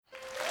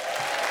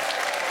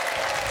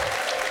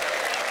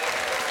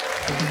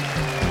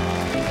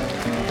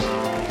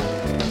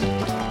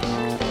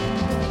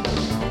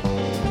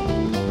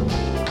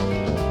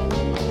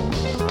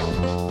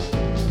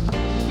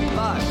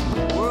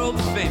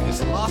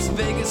Las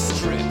Vegas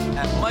Strip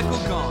at Michael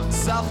Gaughan's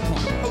South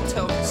Point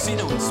Hotel,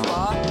 Casino, and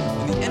Spa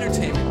in the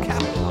entertainment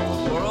capital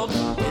of the world.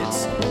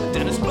 It's the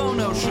Dennis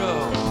Bono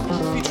Show,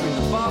 featuring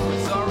the Bob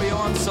Rosario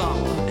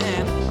Ensemble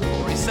and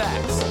Corrie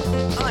Sachs.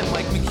 I'm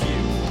Mike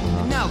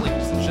McHugh, and now,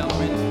 ladies and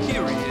gentlemen,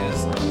 here he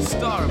is, the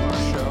star of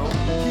our show.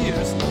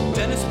 Here's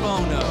Dennis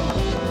Bono.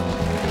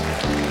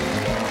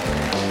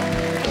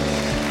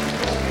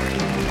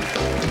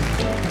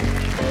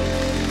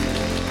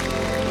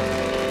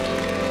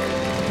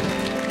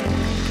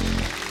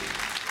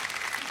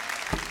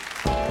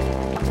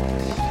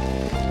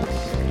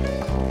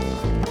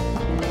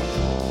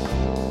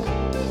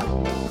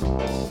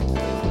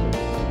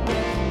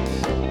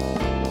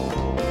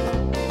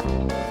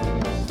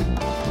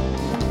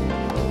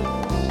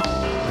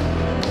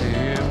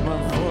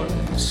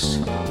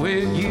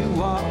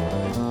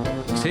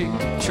 Take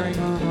the train,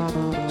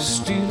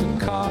 steal a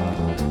car,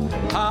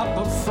 hop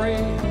a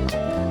freight,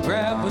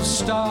 grab a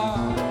star,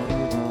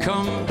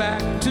 come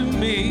back to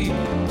me.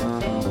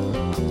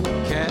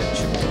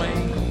 Catch a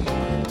plane,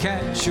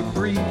 catch a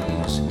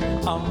breeze,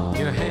 on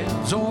your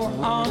hands or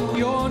on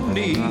your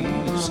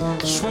knees.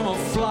 Swim or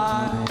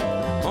fly,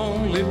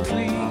 only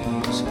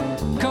please,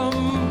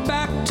 come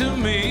back to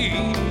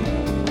me.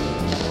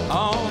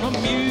 On a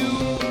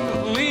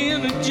mule,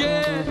 in a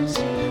jet,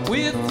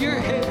 with your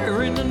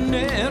hair in a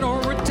net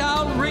or a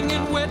towel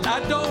wringing wet, I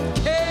don't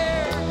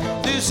care.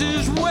 This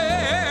is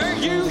where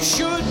you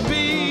should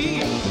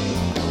be.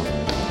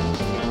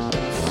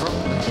 From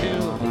the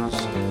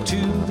hills to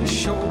the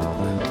shore,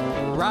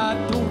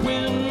 ride the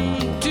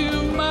wind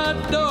to my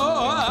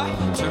door.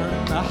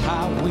 Turn the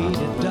highway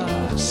to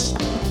dust.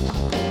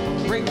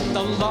 Break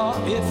the law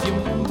if you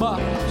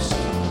must.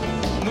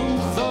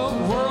 Move the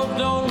world,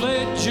 don't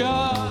let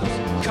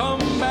just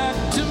come back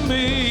to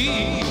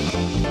me.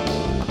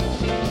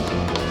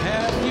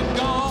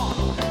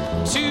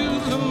 To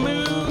the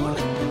moon,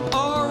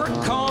 or a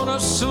corner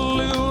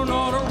saloon,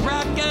 or a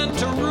rack and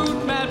to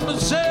root,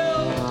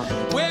 mademoiselle,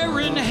 where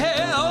in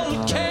hell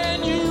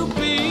can you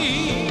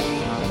be?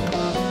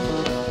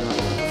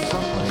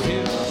 From the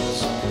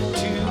hills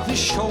to the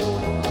shore,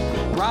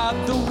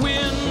 ride the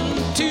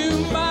wind to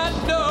my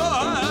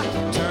door,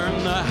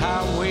 turn the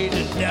highway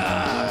to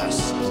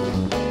dust,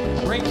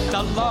 break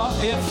the law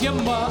if you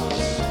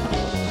must,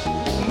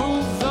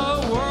 move the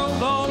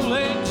world,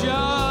 only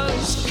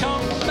just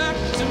come back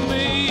to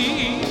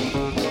me,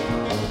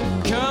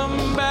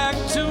 come back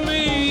to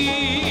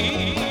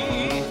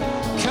me,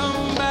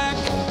 come back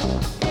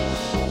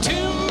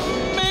to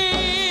me.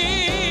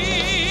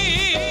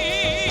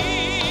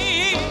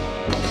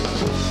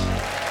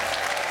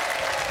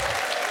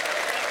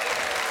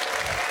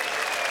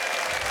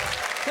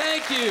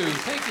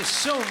 Thank you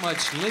so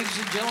much, ladies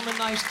and gentlemen.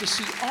 Nice to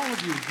see all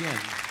of you again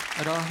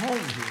at our home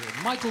here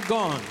at Michael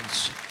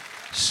Gaughan's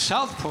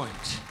South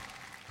Point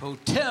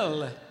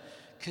Hotel,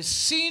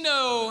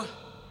 Casino.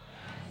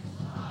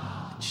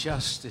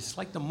 It's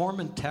like the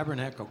Mormon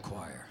Tabernacle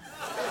Choir.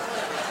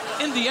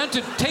 In the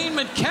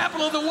entertainment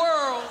capital of the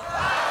world.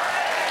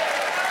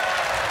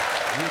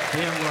 You're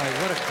damn right.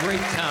 What a great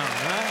town,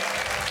 huh?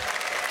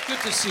 Good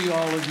to see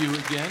all of you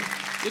again.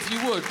 If you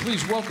would,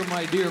 please welcome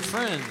my dear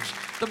friends,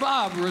 the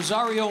Bob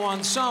Rosario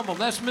Ensemble.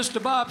 That's Mr.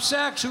 Bob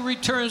Sachs, who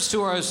returns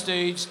to our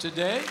stage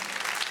today.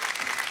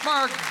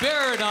 Mark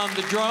Barrett on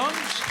the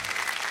drums.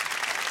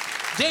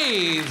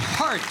 Dave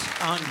Hart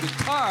on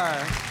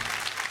guitar,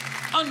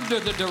 under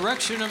the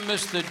direction of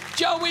Mr.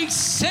 Joey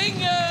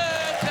Singer.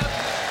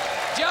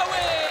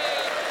 Joey!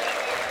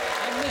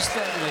 I miss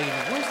that lady.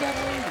 Where's that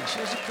lady? She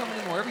doesn't come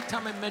anymore. Every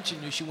time I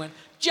mention you, she went,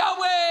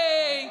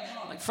 Joey!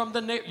 Like from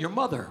the your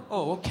mother.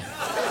 Oh, okay.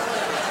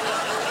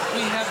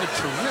 We have a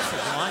terrific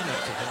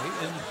lineup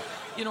today. And,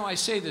 you know, I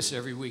say this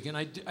every week, and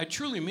I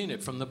truly mean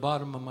it from the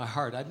bottom of my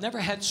heart. I've never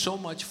had so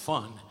much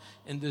fun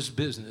in this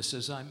business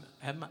as I'm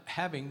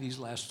having these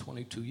last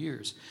 22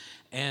 years.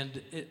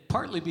 And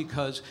partly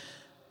because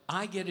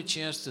I get a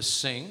chance to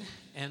sing,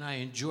 and I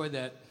enjoy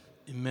that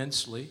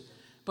immensely,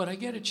 but I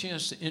get a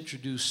chance to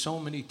introduce so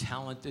many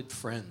talented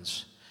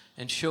friends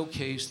and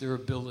showcase their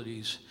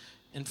abilities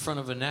in front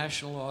of a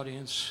national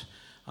audience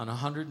on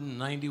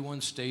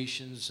 191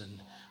 stations and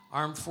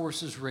Armed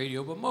Forces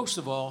Radio, but most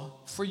of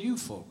all, for you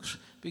folks,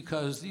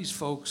 because these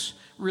folks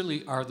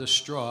really are the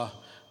straw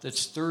that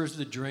stirs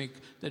the drink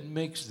that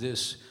makes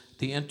this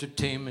the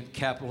entertainment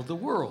capital of the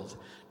world.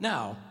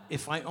 Now,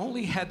 if I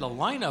only had the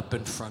lineup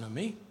in front of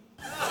me,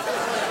 but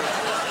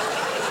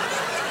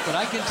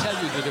I can tell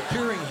you that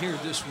appearing here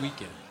this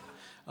weekend,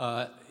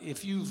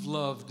 if you've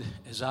loved,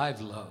 as I've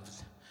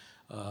loved,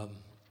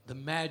 the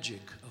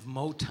magic of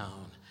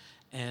Motown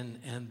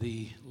and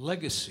the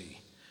legacy,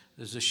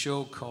 there's a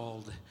show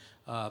called,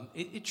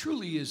 it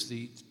truly is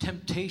the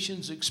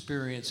Temptations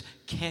experience,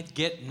 Can't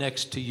Get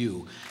Next to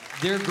You.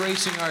 They're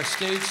gracing our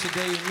stage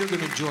today, and you're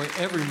going to enjoy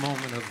every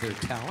moment of their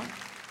talent.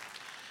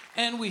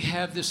 And we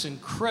have this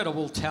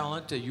incredible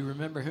talent. You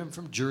remember him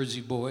from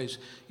Jersey Boys.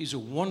 He's a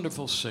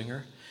wonderful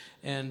singer.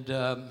 And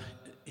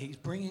he's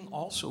bringing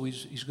also,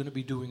 he's going to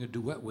be doing a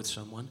duet with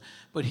someone.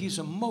 But he's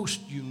a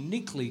most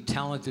uniquely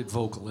talented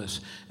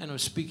vocalist. And I'm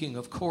speaking,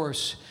 of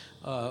course,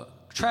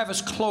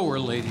 Travis Cloer,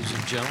 ladies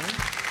and gentlemen.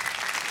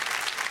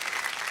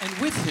 And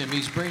with him,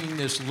 he's bringing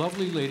this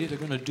lovely lady. They're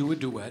going to do a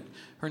duet.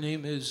 Her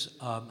name is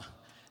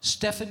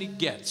Stephanie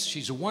Goetz.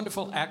 She's a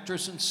wonderful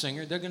actress and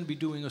singer. They're going to be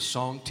doing a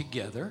song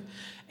together.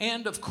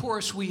 And, of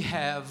course, we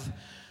have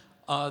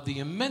the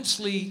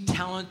immensely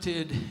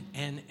talented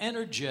and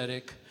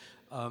energetic,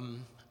 I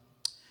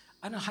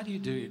don't know, how do you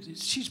do it?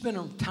 She's been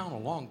in town a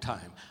long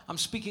time. I'm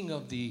speaking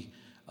of the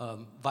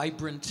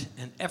vibrant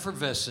and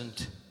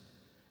effervescent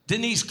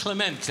Denise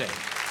Clemente.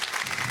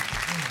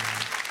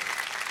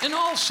 And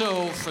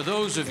also, for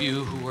those of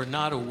you who are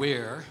not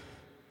aware,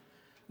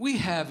 we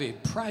have a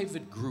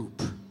private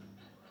group.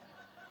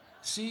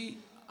 See,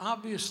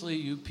 obviously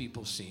you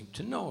people seem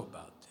to know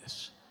about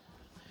this.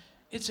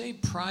 It's a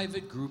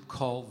private group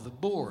called The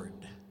Board.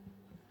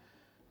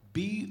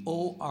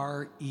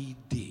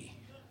 B-O-R-E-D.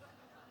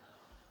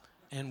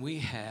 And we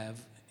have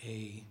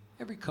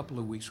every couple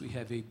of weeks we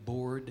have a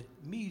board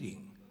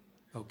meeting,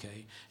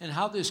 okay? And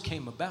how this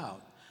came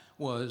about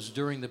was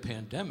during the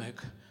pandemic,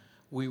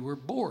 we were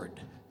bored.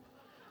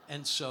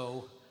 And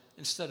so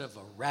instead of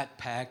a rat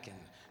pack and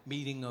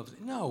meeting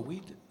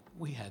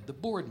we had the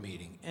board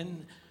meeting.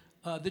 And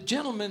the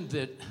gentlemen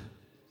that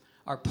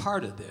are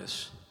part of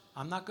this,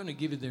 I'm not going to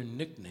give you their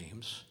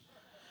nicknames,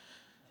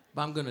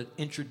 but I'm going to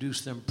introduce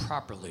them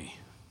properly.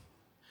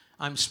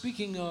 I'm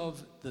speaking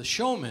of the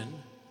showman,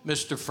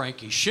 Mr.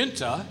 Frankie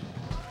Shinta.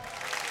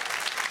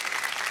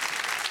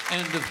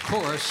 And of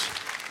course,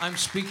 I'm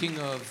speaking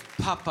of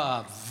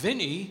Papa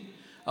Vinny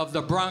of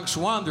the Bronx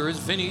Wanderers,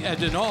 Vinny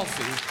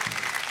Adinolfi.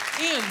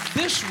 And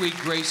this week,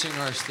 gracing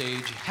our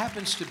stage,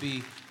 happens to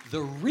be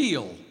the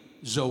real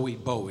Zoe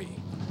Bowie.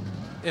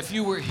 If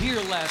you were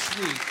here last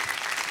week,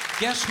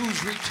 guess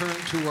who's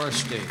returned to our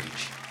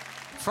stage?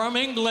 From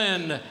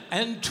England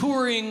and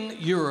touring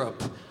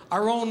Europe,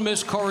 our own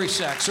Miss Corrie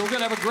Sachs. So we're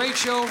going to have a great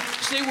show.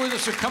 Stay with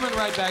us. We're coming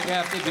right back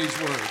after these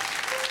words.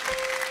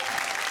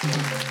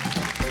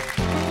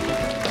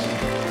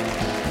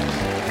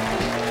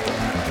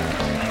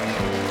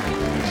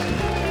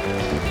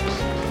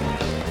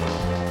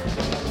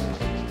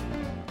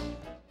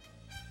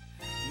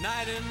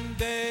 Night and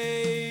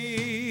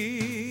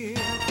day.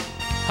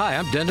 Hi,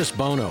 I'm Dennis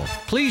Bono.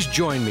 Please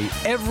join me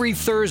every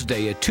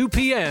Thursday at 2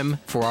 p.m.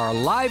 for our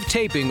live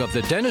taping of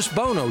The Dennis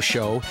Bono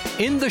Show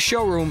in the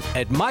showroom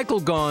at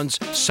Michael Gaughan's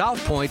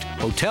South Point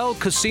Hotel,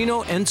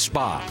 Casino, and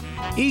Spa.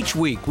 Each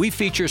week, we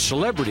feature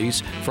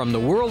celebrities from the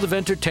world of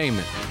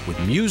entertainment with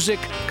music,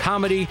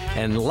 comedy,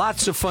 and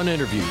lots of fun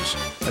interviews.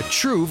 A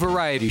true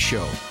variety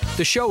show.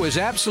 The show is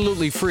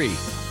absolutely free.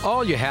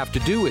 All you have to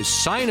do is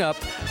sign up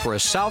for a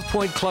South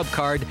Point Club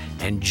card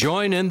and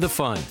join in the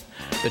fun.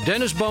 The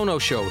Dennis Bono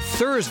Show,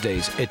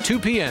 Thursdays at 2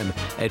 p.m.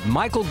 at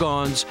Michael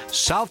Gaughan's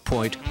South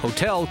Point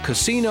Hotel,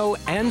 Casino,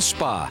 and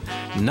Spa,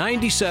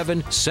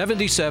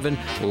 9777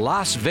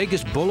 Las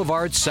Vegas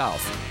Boulevard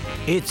South.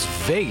 It's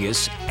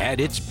Vegas at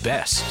its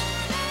best.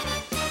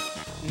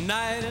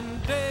 Night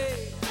and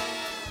day,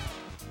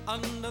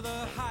 under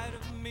the height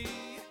of me.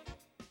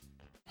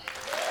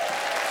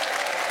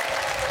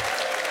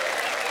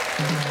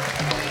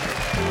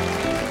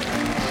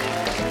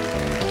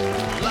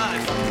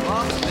 Live from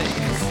Las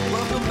Vegas,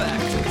 welcome back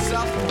to the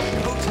South Point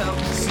Hotel,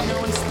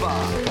 Casino, and Spa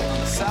on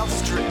the South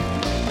Strip.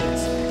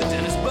 It's the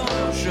Dennis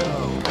Bono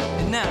Show.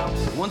 And now,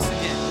 once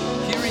again,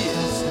 here he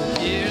is.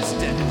 Here's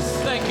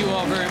Dennis. Thank you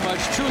all very much.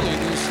 Truly,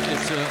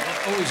 it's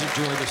always a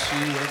joy to see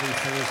you every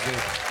Thursday.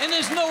 And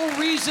there's no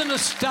reason to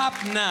stop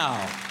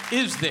now,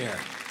 is there?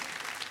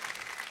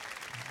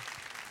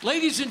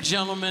 Ladies and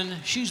gentlemen,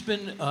 she's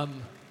been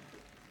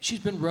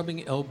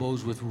rubbing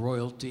elbows with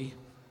royalty.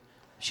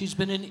 She's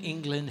been in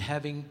England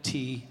having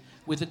tea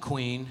with the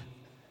Queen.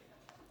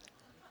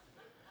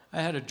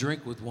 I had a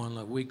drink with one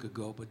a week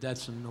ago, but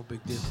that's no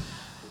big deal.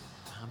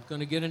 I'm going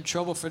to get in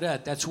trouble for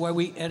that. That's why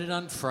we edit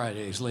on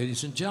Fridays,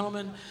 ladies and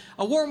gentlemen.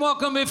 A warm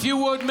welcome, if you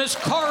would, Miss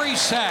Corrie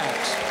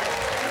Sachs.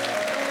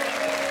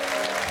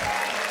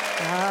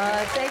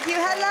 Thank you.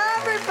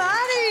 Hello,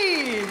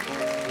 everybody.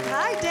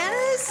 Hi,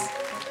 Dennis.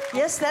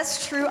 Yes,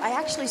 that's true. I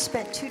actually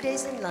spent 2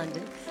 days in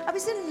London. I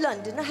was in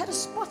London. I had a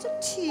spot of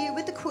tea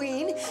with the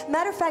Queen.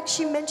 Matter of fact,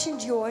 she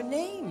mentioned your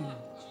name.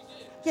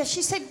 Yeah,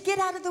 she said, get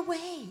out of the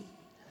way.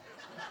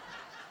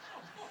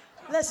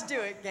 Let's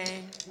do it,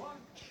 gang. 1,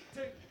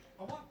 2,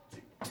 1,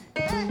 2,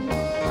 3.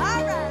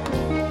 All right.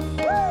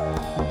 Woo!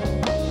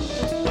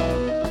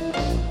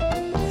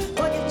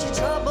 Forget your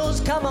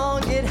troubles. Come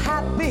on, get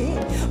happy.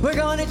 We're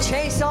gonna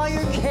chase all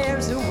your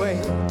cares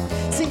away.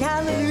 Sing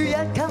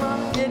hallelujah, come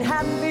on, get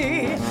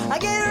happy. I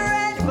get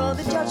ready for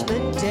the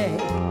judgment day.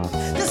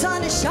 The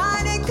sun is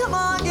shining, come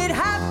on, get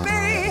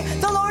happy.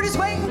 The Lord is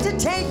waiting to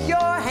take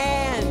your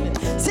hand.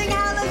 Sing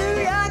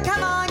hallelujah,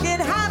 come on, get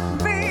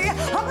happy.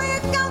 Oh,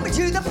 we're going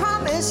to the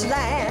promised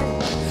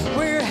land.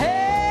 We're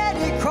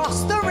headed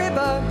across the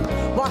river.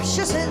 wash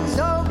your sins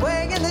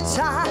away in the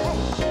tide.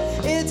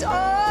 It's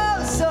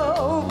all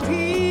so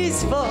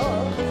peaceful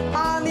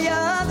on the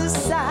other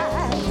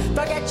side.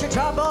 Forget your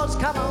troubles,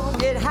 come on,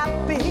 get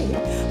happy.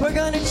 We're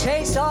gonna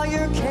chase all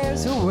your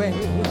cares away.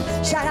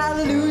 Shout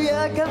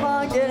hallelujah, come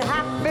on, get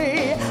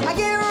happy. I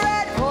get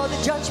ready for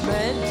the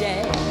judgment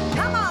day.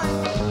 Come on,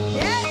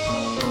 yeah.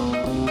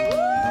 Woo.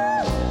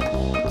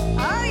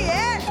 Oh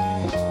yeah.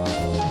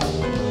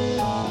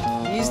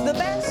 He's the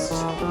best.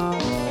 Come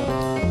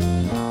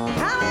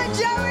on,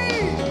 Joey.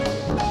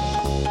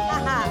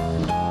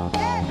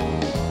 Yeah.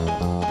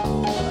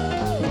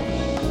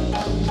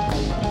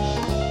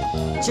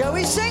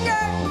 Joey Singer.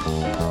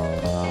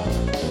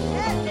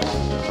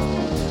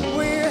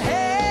 We're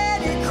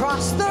headed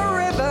across the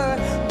river,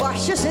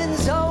 wash your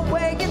sins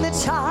away in the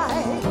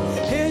tide.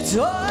 It's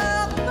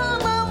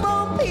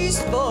all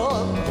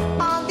peaceful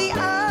on the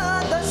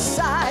other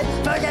side.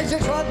 Forget your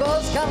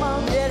troubles, come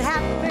on, get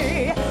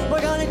happy.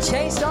 We're gonna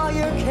chase all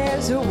your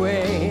cares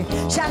away.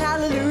 Shout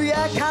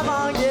hallelujah, come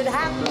on, get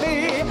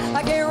happy.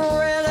 I get ready.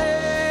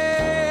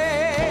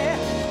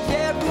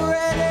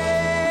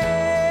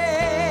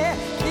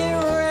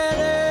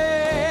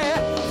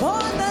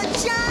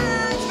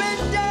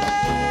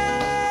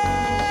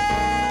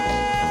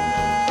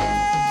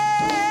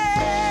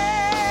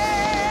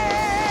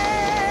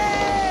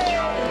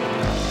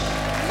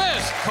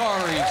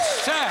 Corrie,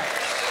 Sachs.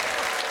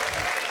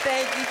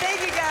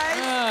 Thank you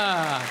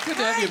guys. Good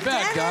to have you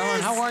back, Dennis.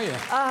 darling. How are you?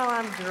 Oh,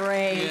 I'm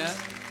great. Yeah.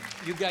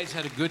 You guys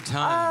had a good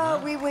time, Oh,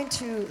 huh? we went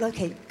to, a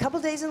couple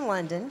days in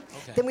London.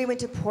 Okay. Then we went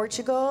to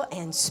Portugal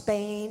and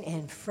Spain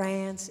and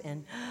France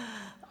and,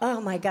 oh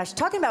my gosh,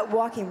 talking about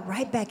walking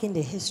right back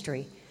into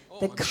history.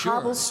 The I'm sure.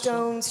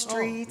 cobblestone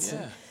streets.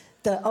 yeah.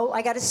 And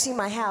I got to see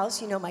my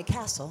house, my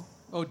castle.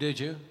 Oh, did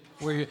you?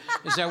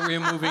 Is that where you're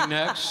moving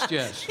next?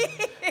 Yes.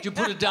 Did you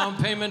put a down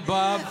payment,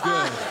 Bob?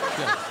 Good.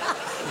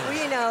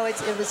 Well,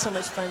 it was so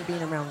much fun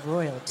being around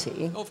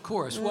royalty. Of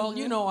course. Well,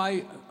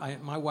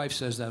 my wife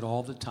says that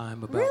all the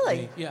time about Really?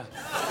 me. Yeah.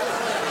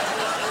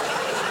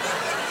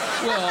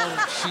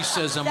 Well, she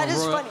says I'm That a is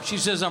royal. funny. She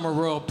says I'm a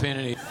royal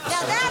penny. Now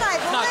that I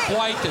believe. Not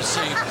quite the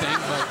same thing,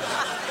 but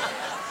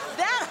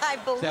That I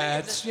believe.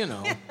 that's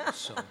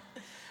so.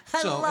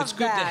 I So love it's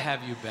good to that.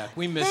 have you back.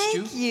 We missed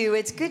you. Thank you.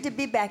 It's good to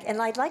be back.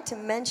 And I'd like to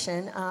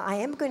mention, I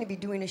am going to be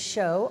doing a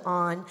show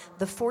on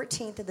the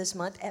 14th of this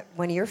month at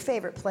one of your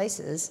favorite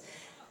places,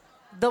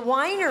 the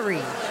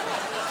Winery.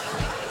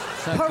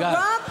 Thank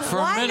God. For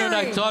a minute,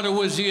 I Winery. thought it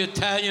was the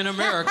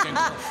Italian-American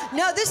club.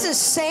 No, this is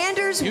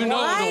Sanders You know,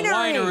 Winery. the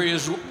winery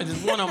is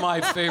one of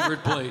my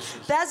favorite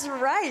places. That's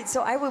right.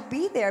 So I will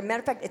be there. Matter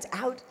of fact, it's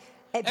out.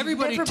 If you've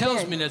Everybody never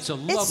tells been, me that's a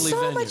it's lovely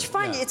so venue. much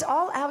fun. Yeah. It's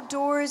all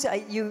outdoors.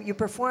 You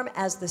perform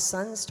as the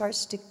sun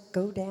starts to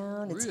go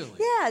down. Really?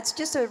 Yeah, it's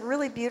just a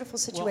really beautiful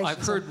situation. Well,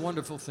 I've So- heard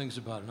wonderful things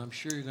about it. I'm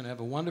sure you're going to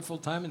have a wonderful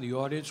time, and the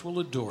audience will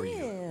adore you.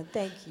 Yeah,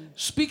 thank you.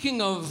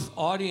 Speaking of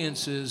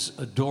audiences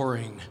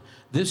adoring,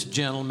 this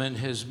gentleman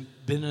has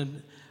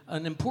been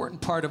an important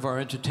part of our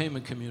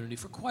entertainment community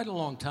for quite a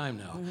long time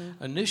now.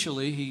 Mm-hmm.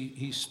 Initially,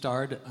 he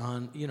starred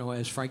on,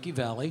 as Frankie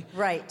Valli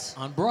Right.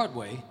 on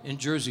Broadway in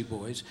Jersey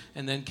Boys,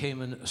 and then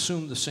came and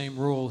assumed the same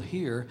role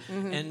here.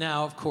 Mm-hmm. And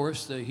now, of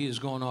course, he has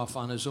gone off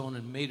on his own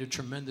and made a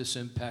tremendous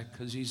impact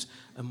because he's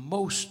a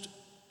most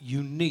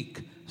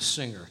unique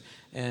singer.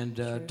 And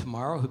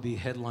tomorrow he'll be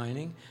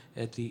headlining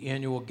at the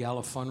annual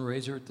gala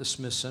fundraiser at the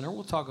Smith Center.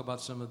 We'll talk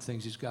about some of the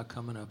things he's got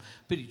coming up.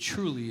 But he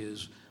truly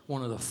is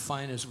one of the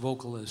finest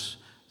vocalists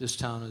this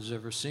town has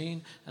ever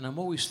seen, and I'm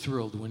always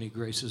thrilled when he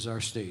graces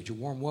our stage. A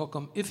warm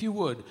welcome, if you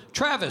would,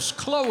 Travis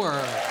Cloer.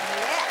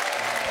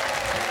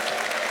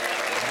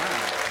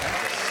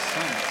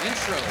 Some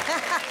intro.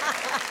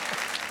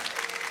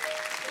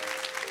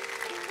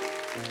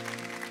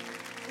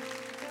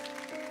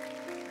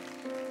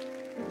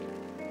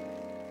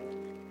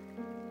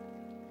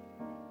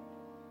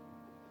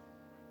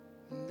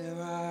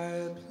 There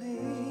are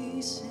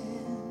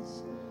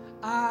places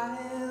I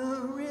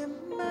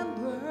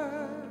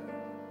remember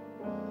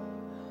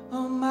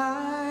all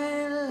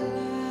my life,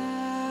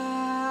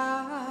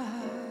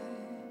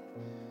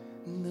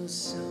 though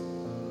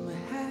some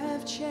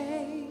have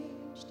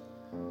changed,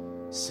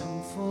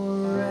 some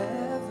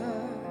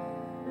forever,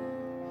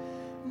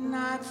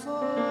 not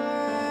for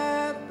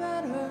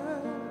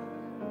better,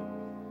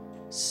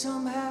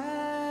 some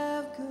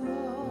have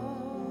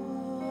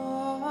gone,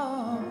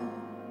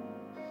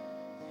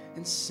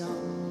 and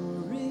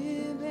some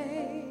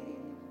remain,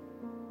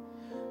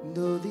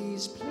 though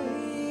these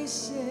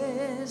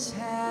places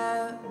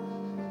have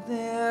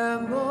their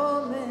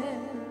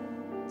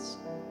moments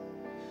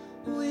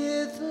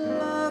with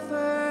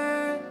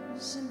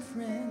lovers and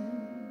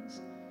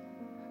friends.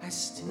 I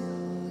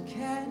still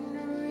can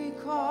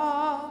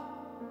recall.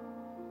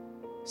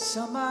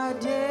 Some are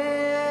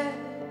dead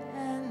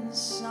and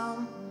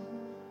some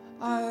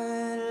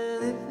are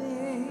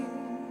living,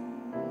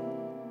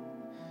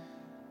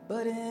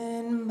 but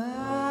in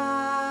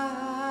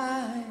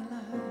my life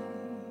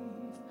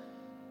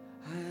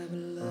I've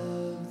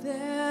loved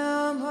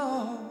them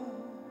all.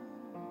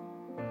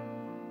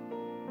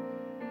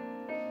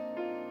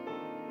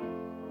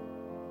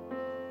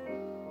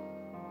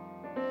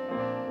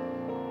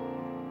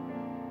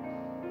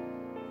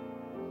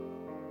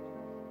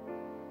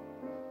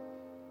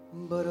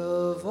 But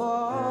of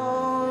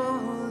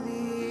all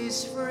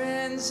these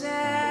friends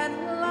and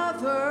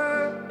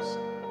lovers,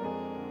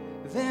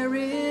 there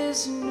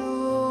is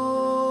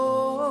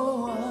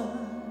no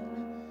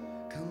one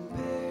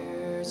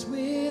compares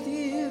with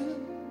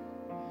you.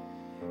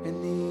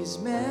 And these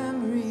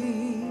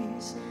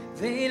memories,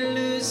 they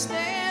lose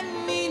their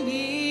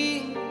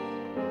meaning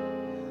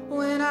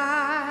when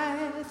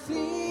I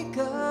think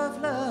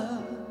of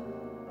love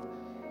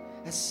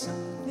as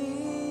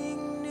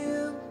something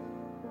new.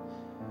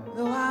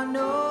 Though I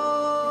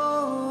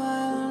know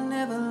I'll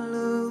never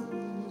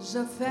lose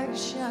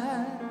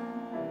affection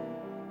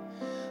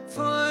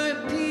for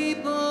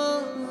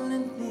people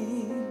and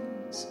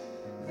things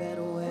that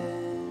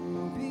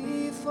went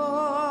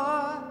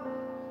before.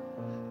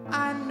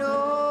 I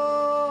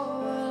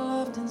know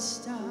I'll often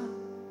stop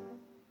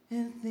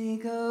and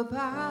think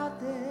about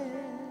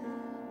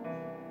them,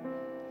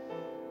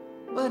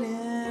 but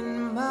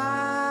in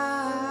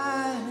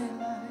my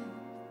life,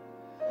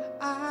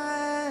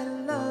 I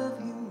love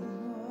you more.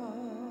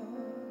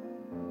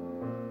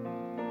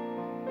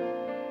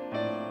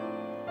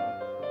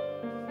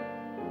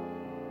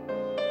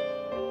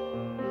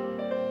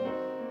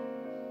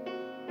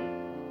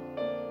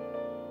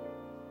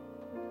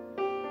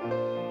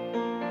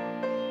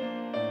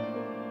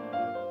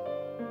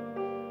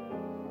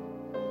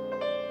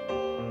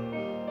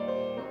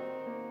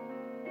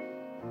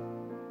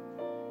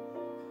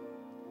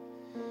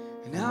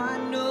 Now I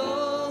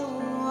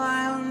know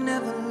I'll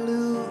never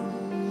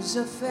lose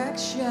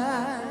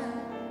affection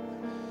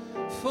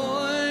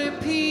for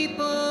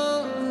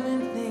people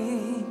and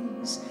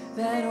things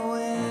that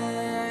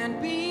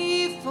went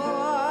before.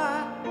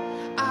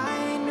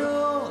 I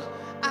know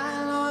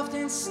I'll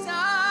often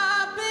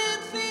stop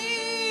and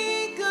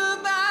think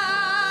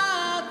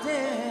about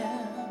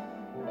them,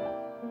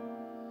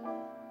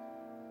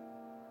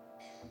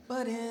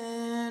 but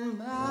in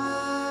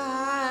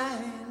my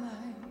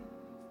life,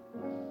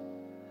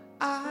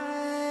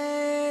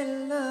 I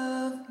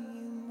love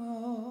you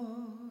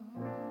more.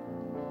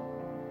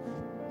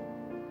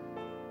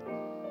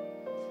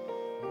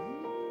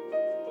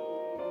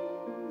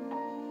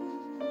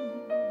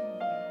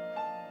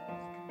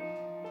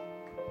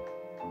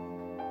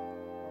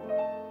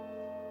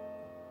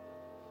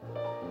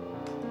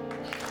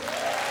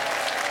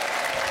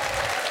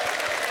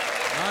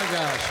 My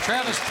gosh,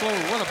 Travis Cloer,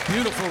 what a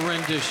beautiful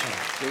rendition.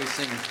 Joey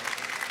singing.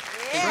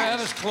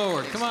 Travis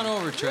Cloer, come on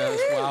over,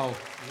 Travis. Wow.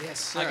 Yes,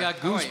 sir. I got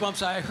How are you?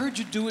 goosebumps. I heard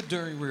you do it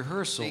during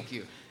rehearsal. Thank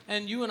you.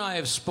 And you and I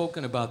have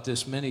spoken about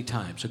this many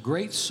times. A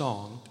great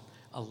song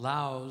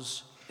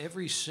allows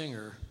every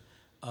singer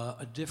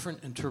a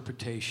different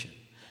interpretation.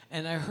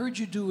 And I heard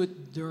you do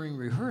it during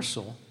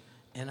rehearsal,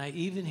 and I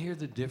even hear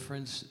the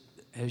difference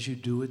as you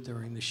do it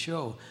during the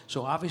show.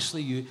 So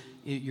obviously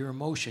your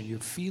emotion, your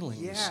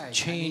feelings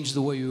change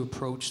the way you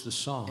approach the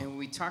song. And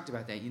we talked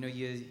about that. You know,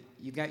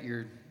 you got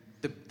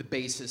the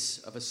basis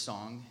of a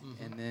song,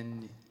 and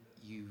then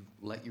you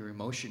let your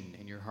emotion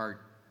and your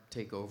heart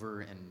take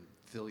over and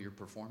fill your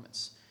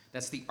performance.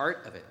 That's the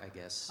art of it, I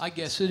guess. I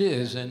guess it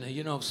is. And,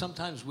 you know,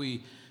 sometimes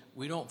we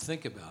don't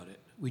think about it.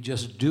 We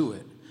just do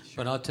it.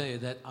 Sure. But I'll tell you,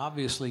 that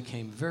obviously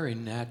came very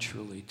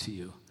naturally to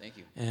you. Thank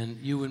you. And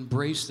you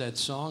embraced that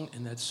song,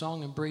 and that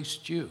song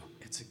embraced you.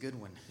 It's a good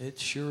one. It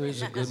sure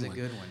is a good one. It's a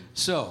good one.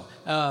 So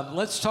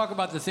let's talk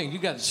about the thing. You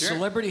got Sure.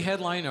 Celebrity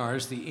Headline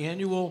Hours, the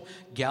annual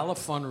gala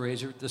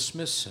fundraiser at the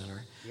Smith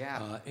Center.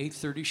 Yeah.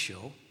 8:30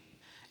 show.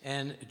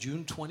 And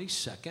June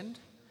 22nd,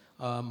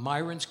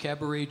 Myron's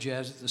Cabaret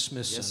Jazz at the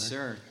Smith Center. Yes,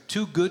 sir.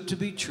 Too Good to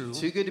Be True.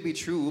 Too Good to Be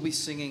True. We'll be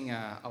singing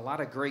a lot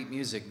of great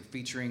music,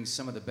 featuring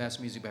some of the best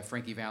music by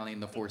Frankie Valli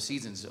and the Four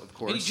Seasons, of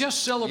course. And he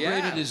just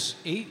celebrated Yeah. his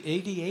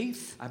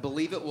 88th? I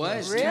believe it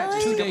was. Really? Yeah,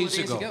 just a 2 couple days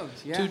of ago.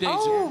 Yeah. 2 days ago.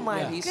 Oh,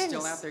 my Yeah. He's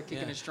goodness. still out there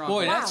kicking it strong.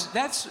 Boy, Wow.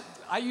 that's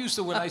I used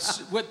to, when I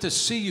went to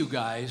see you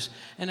guys,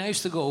 and I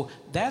used to go,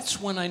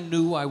 that's when I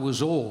knew I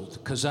was old,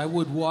 because I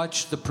would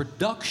watch the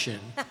production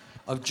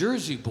of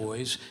Jersey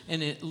Boys,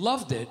 and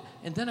loved it,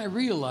 and then I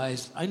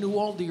realized I knew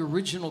all the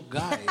original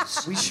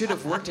guys. We should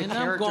have worked a And I'm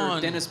character going-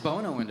 of Dennis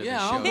Bono into the show.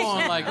 Yeah, I'm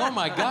going like, oh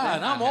my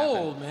God, I'm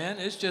old, man.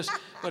 It's just,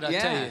 but I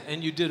tell Yeah. you,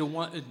 and you did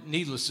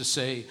needless to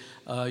say,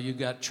 you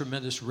got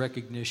tremendous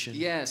recognition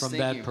Yes, from thank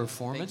that you.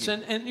 performance,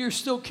 Thank and you're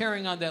still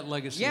carrying on that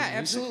legacy. Yeah, of music.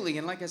 absolutely.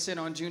 And like I said,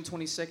 on June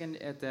 22nd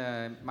at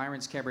the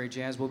Myron's Cabaret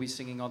Jazz, we'll be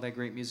singing all that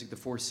great music, the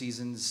Four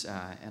Seasons,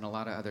 and a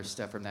lot of other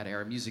stuff from that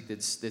era, music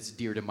that's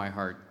dear to my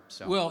heart.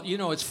 So. Well, you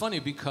know, it's funny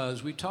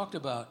because we talked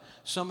about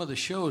some of the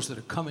shows that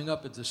are coming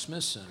up at the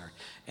Smith Center,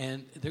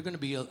 and they're going to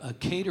be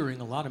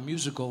catering a lot of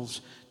musicals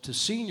to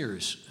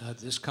seniors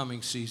this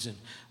coming season.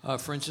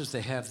 For instance,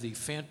 they have the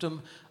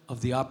Phantom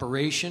of the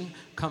Operation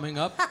coming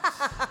up,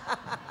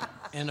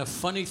 and a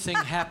funny thing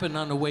happened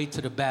on the way to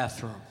the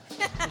bathroom.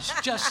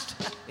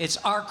 It's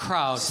our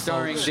crowd,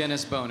 Starring folks.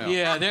 Dennis Bono.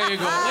 Yeah, there you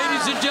go.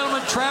 Ladies and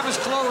gentlemen, Travis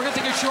Cloer. We're going to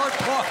take a short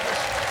pause.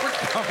 We're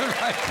coming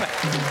right back.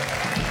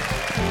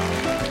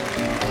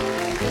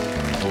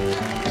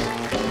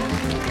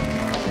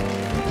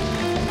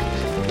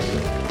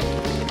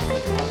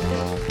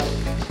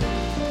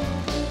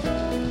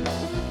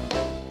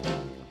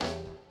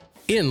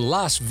 In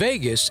Las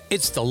Vegas,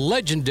 it's the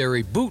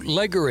legendary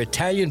Bootlegger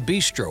Italian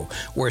Bistro,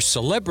 where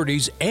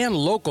celebrities and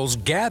locals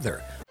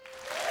gather.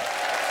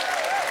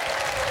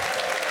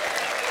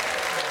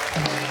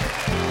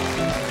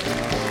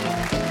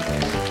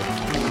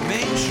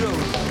 Main showroom,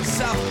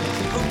 South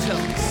Hotel,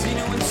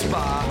 Casino and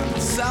Spa, on the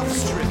South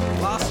Strip,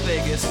 Las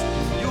Vegas.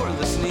 You're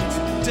listening to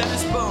the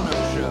Dennis Bono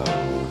Show.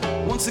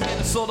 Once again,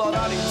 a sold-out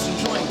audience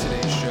enjoying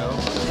today's show.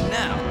 And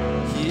now,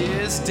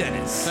 here's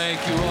Dennis.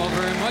 Thank you all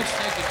very much.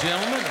 Thank you,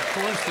 gentlemen. Of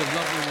course, the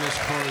lovely Miss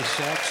Corrie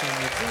Sachs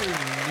and the very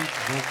unique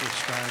vocal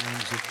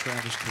stylings of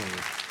Travis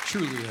Cloer.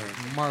 Truly a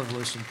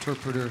marvelous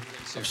interpreter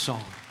of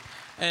song.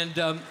 And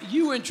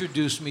you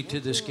introduced me to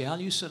this gal.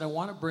 You said, I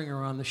want to bring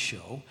her on the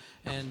show.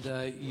 And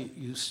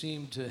you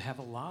seem to have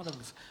a lot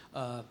of,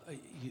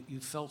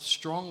 you felt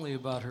strongly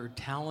about her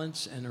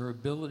talents and her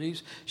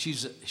abilities.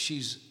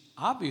 She's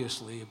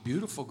obviously a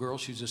beautiful girl.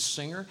 She's a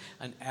singer,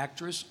 an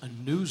actress, a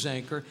news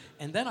anchor,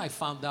 and then I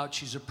found out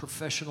she's a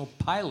professional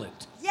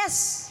pilot.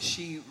 Yes.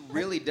 She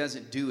really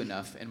doesn't do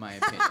enough, in my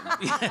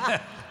opinion.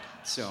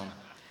 So,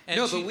 And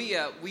no, she- but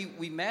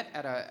we met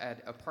at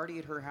a party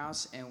at her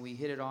house and we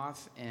hit it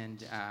off,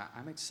 and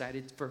I'm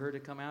excited for her to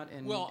come out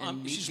and,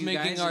 and meet she's you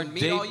making guys our and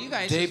meet all you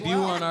guys as debut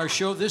well. on our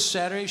show this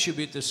Saturday. She'll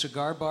be at the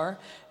Cigar Bar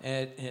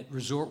at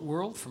Resort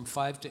World from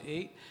 5 to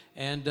 8.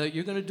 And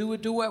you're going to do a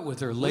duet with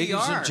her. Ladies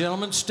are. and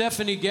gentlemen,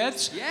 Stephanie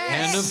Goetz.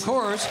 Yes. And, of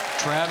course,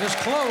 Travis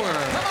Cloer. Come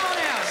on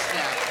out,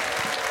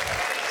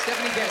 Steph.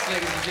 Stephanie Goetz,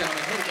 ladies and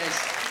gentlemen. Hey, guys.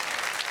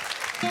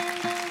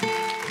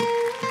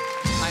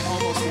 I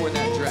almost wore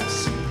that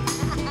dress.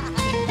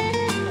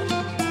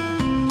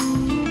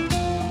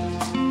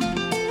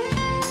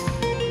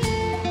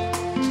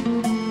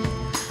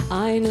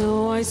 I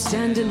know I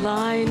stand in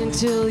line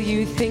until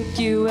you think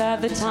you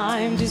have the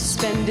time to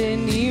spend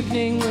an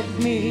evening with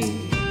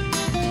me.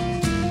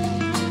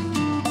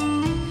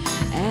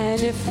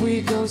 And if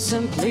we go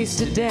someplace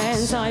to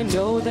dance, I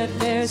know that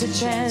there's a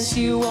chance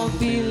you won't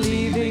be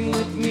leaving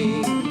with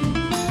me.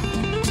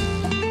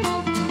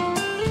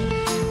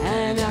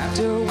 And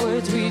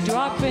afterwards we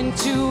drop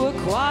into a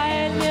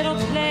quiet little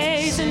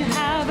place and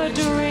have a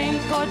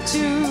drink or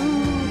two.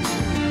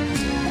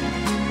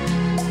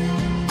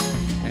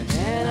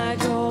 And I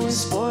go and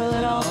spoil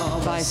it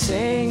all by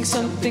saying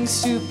something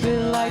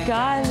stupid like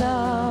I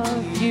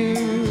love you.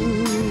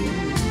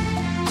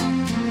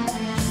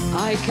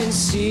 I can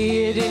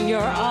see it in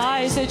your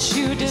eyes that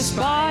you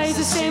despise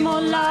the same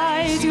old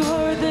lies you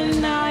heard the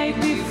night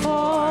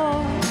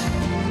before.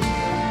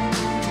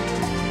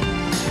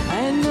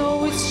 I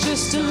know it's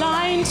just a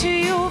line to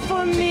you,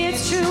 for me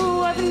it's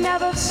true, I've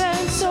never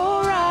felt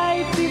so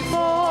right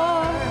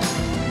before.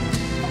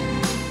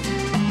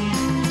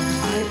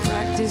 I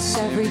practice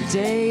every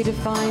day to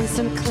find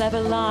some clever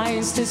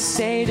lines to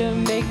say to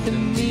make the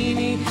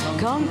meaning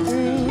come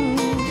through.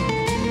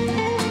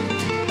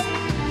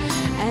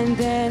 And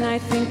then I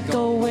think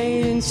I'll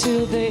wait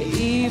until the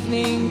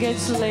evening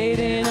gets late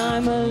and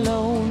I'm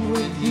alone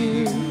with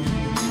you.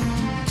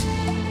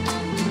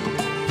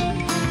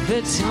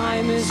 The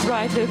time is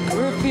right, the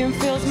perfume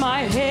fills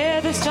my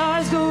hair, the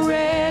stars go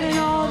red and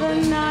all the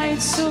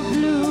nights so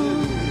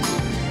blue.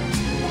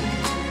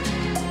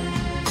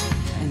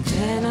 And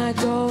then I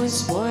go and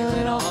spoil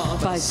it all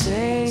by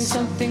saying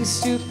something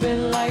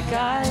stupid like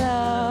I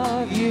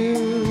love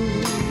you.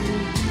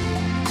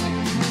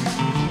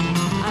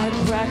 I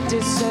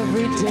practice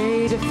every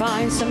day to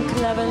find some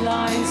clever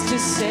lines to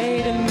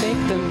say to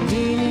make the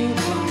meaning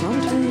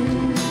come true.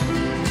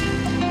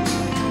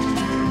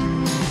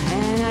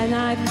 And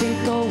I think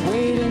I'll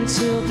wait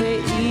until the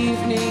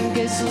evening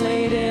gets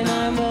late and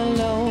I'm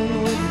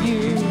alone with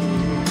you.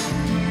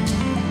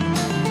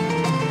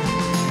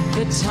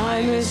 The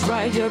time is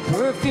right, your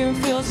perfume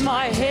fills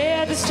my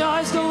hair, the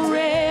stars go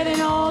red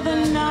and all the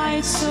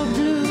nights so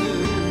blue.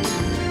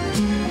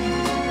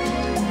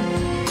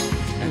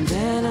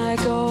 Then I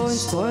go and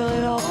spoil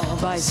it all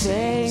by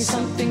saying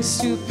something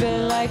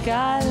stupid like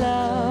I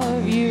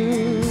love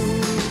you.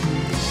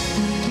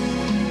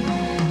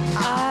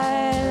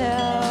 I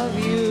love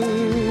you.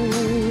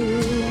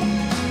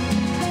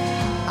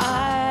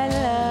 I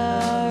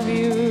love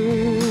you.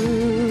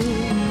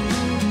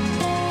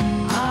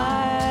 I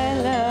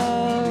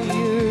love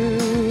you.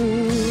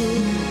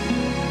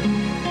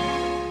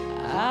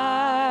 I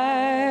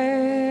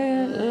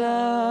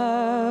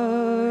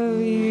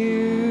love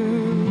you.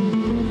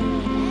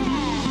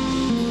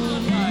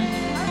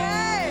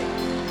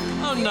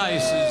 How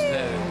nice is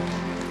that?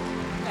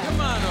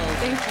 Come on over.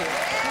 Thank you.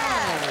 Come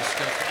on over,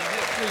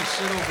 Stephanie. Please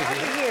sit over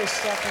here. Here,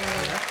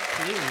 Stephanie.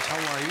 Please,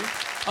 how are you?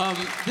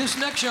 This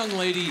next young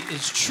lady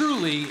is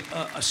truly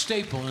a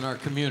staple in our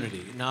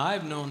community. Now,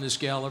 I've known this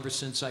gal ever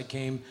since I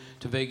came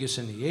to Vegas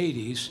in the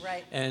 80s.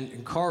 Right.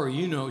 And Corrie,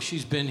 you know,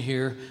 she's been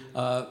here.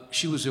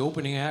 She was the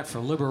opening act for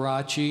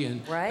Liberace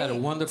and had a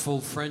Right.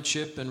 wonderful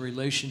friendship and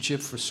relationship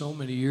for so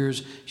many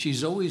years.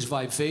 She's always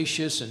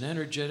vivacious and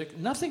energetic.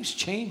 Nothing's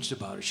changed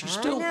about her. She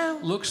still know.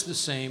 looks the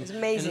same. It's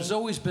amazing. And has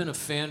always been a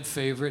fan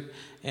favorite.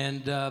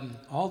 And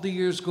all the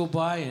years go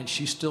by, and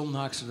she still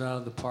knocks it out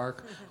of the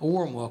park. A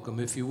warm welcome,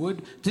 if you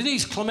would,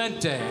 Denise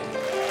Clemente.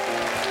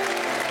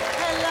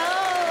 Hello.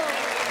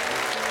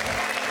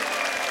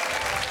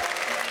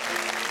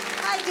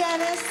 Hi,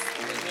 Dennis.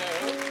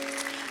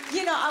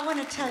 You know, I want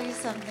to tell you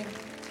something.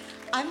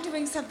 I'm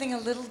doing something a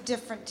little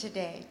different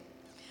today.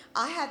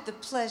 I had the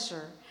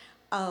pleasure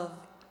of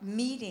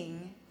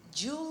meeting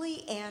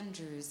Julie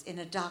Andrews in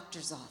a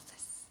doctor's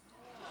office.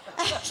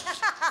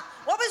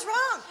 What was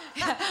wrong?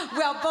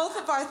 Well, both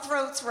of our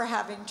throats were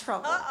having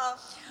trouble. Uh-oh.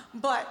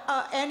 But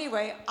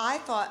anyway, I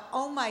thought,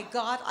 oh my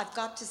God, I've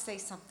got to say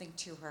something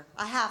to her.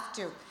 I have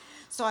to.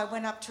 So I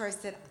went up to her, I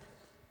said,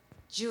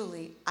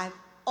 Julie, I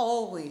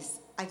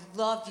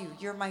love you.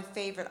 You're my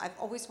favorite. I've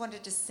always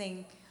wanted to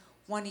sing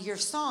one of your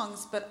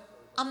songs, but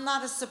I'm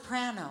not a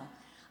soprano.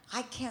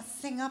 I can't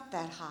sing up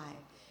that high.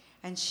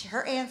 And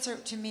her answer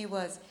to me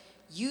was,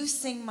 you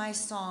sing my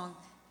song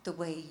the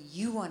way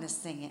you want to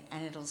sing it,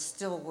 and it'll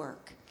still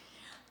work.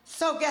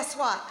 So guess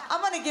what?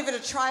 I'm going to give it a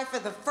try for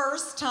the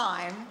first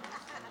time.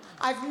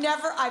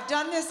 I've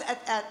done this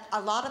at a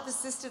lot of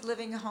assisted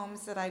living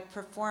homes that I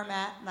perform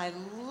at, and I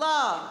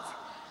love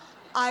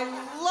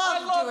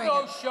doing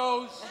those it.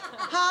 shows.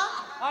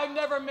 Huh? I've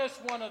never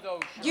missed one of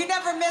those shows. You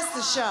never miss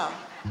the show.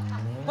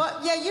 Well,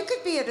 yeah, you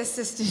could be at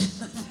assisted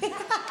living.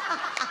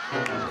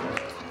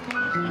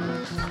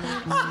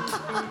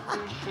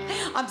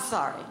 I'm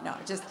sorry. No,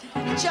 just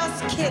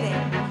kidding.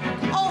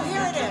 Oh,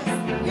 here it is.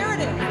 Here it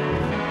is.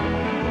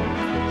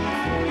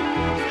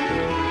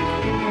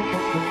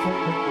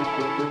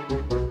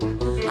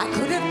 I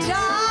could have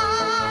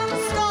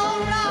danced all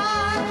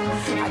night.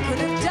 I could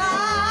have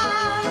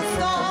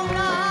danced all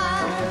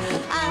night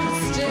and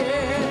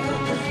still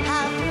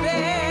have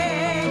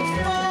begged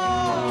for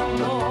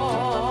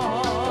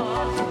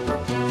more.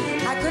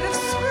 I could have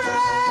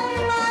spread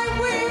my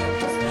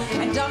wings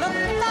and done 1,000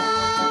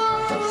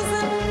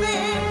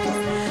 things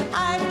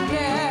I've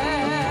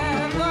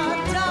never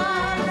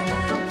done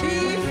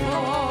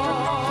before.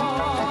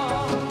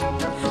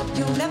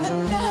 You'll never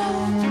know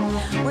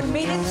what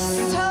made it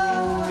so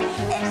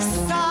exciting.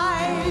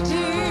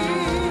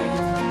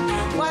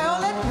 Why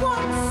all at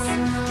once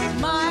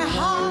my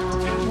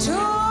heart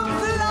took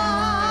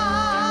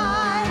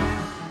flight.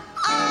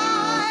 I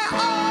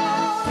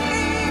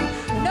only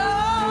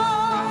know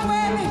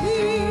when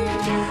he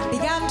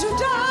began to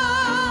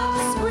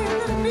dance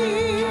with me.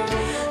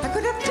 I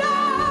could have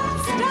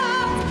danced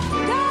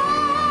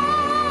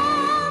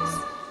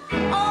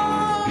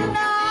all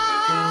night.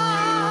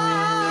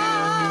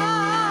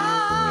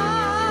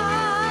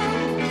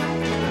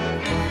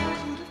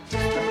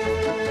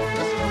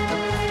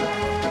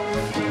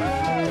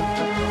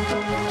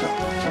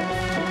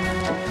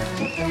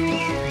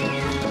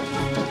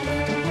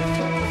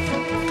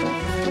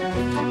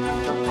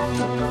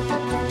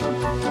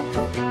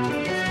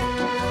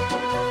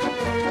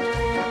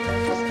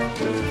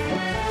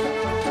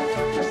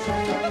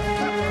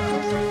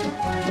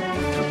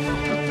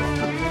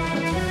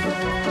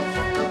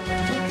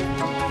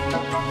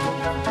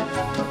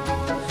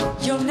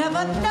 You'll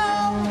never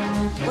know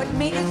what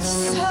made it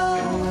so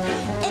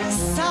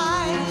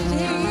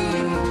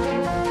exciting.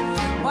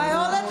 Why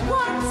all at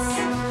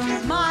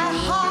once my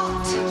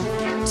heart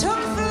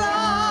took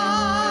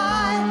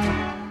flight.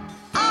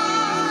 I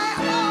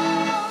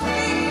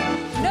only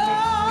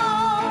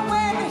know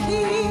when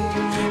he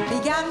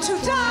began to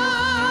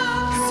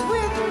dance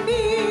with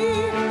me.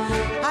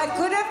 I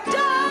could have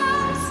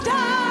danced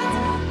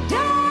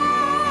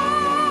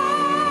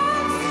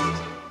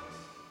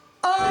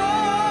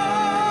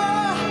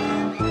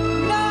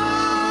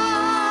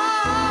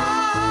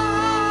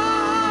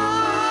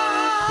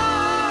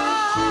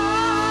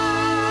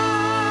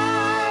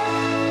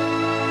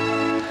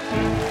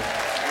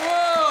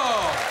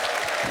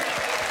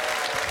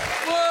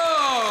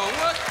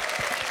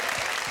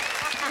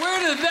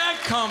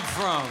come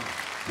from?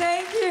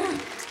 Thank you.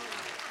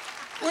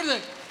 Where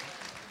did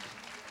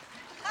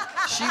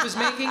She was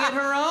making it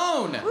her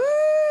own.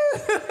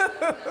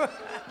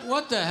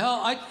 What the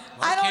hell? I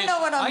don't know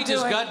what I'm doing. I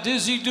just doing. got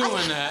dizzy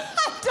doing that.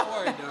 I don't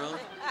Sorry, darling.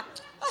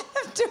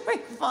 I'm doing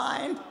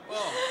fine.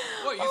 Well,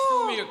 what, you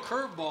threw me a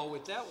curveball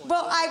with that one.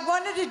 Well, I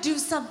wanted to do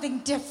something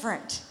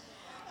different.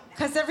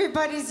 Because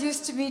everybody's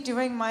used to me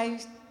doing my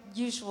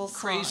usual song.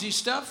 Crazy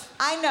stuff?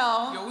 I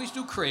know. You always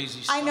do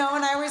crazy stuff. I know,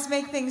 and I always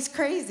make things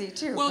crazy,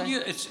 too. Well,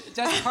 but-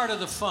 that's part of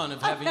the fun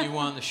of having you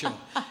on the show.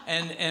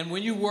 And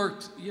when you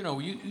worked,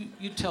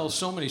 you tell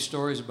so many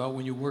stories about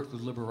when you worked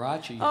with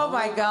Liberace. Oh,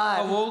 my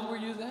God. How old were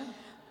you then?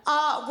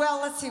 Well,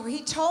 let's see.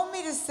 He told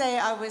me to say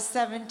I was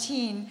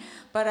 17,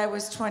 but I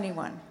was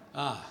 21.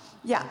 Ah.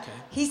 Yeah. Okay.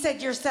 He said,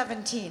 you're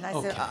 17. I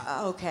said,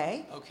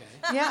 okay. Okay.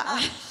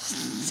 Yeah.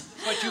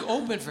 But you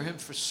opened for him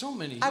for so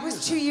many years. I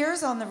was 2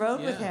 years on the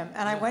road with Yeah, him,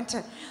 and I went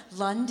to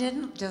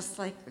London, just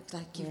like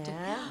you did.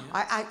 Yeah.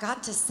 I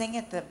got to sing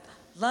at the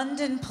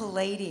London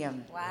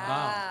Palladium.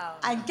 Wow.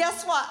 And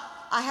guess what?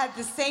 I had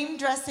the same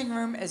dressing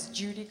room as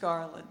Judy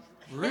Garland.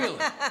 Really?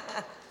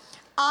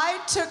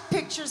 I took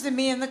pictures of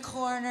me in the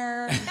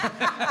corner.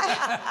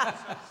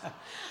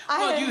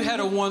 Well, you had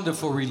a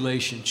wonderful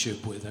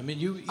relationship with him. I mean,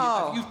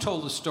 you've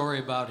told a story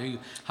about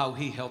how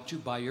he helped you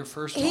buy your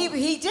first home.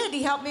 He did.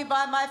 He helped me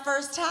buy my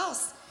first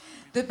house.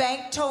 The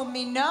bank told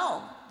me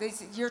no. They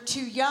said, you're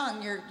too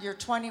young. You're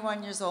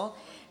 21 years old,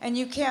 and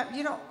you're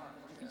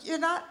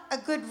not a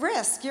good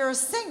risk. You're a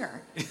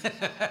singer.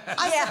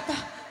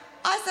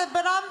 I said,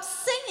 but I'm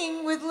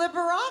singing with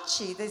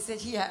Liberace. They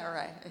said, yeah,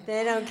 right.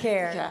 They don't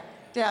care.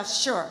 Yeah,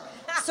 sure.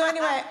 So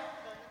anyway,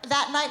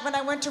 that night when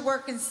I went to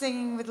work and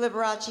singing with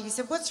Liberace, he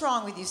said, what's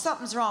wrong with you?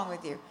 Something's wrong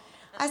with you.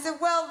 I said,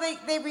 well,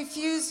 they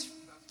refused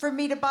for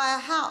me to buy a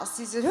house.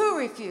 He said, who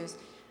refused?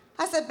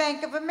 I said,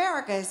 Bank of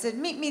America. He said,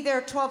 meet me there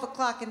at 12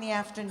 o'clock in the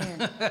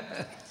afternoon.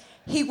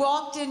 He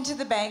walked into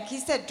the bank. He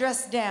said,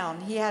 dress down.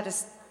 He had a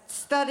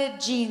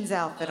studded jeans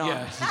outfit on.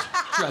 Yeah,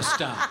 dressed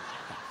down.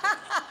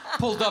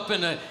 Pulled up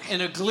in a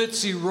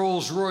glitzy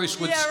Rolls Royce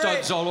with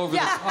studs all over the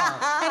car.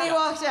 And he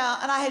walked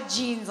out, and I had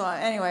jeans on.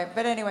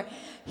 Anyway,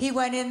 he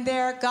went in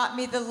there, got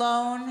me the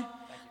loan,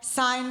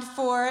 signed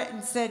for it,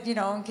 and said,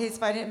 in case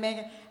if I didn't make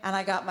it, and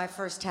I got my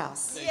first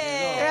house. Yay!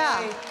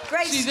 Yeah.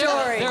 Great See,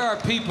 story. There are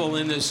people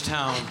in this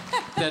town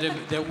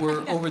that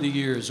were, over the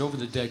years, over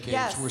the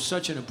decades, were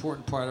such an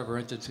important part of our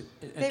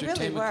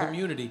entertainment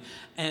community.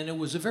 And it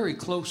was a very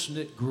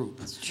close-knit group.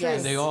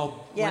 And they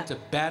all went to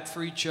bat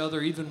for each other,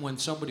 even when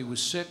somebody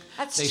was sick.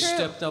 They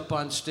stepped up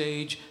on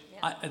stage.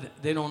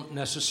 They don't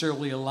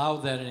necessarily allow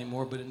that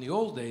anymore, but in the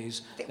old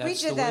days,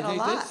 that's the way they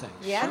did things.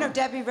 Yeah, I know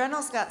Debbie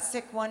Reynolds got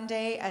sick one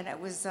day, and it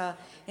was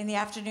in the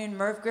afternoon.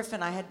 Merv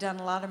Griffin, I had done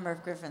a lot of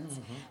Merv Griffins,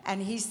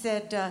 and he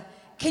said,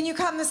 can you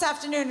come this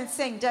afternoon and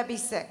sing?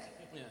 Debbie's sick.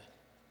 Yeah.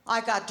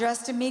 I got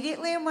dressed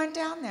immediately and went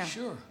down there.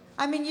 Sure.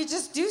 I mean, you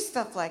just do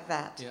stuff like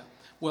that. Yeah.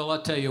 Well,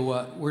 I'll tell you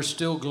what, we're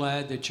still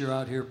glad that you're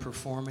out here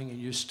performing and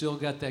you still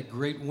got that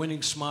great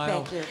winning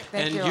smile. Thank you.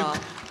 Thank you all.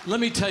 Let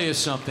me tell you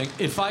something.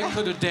 If I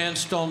could have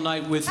danced all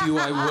night with you,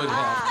 I would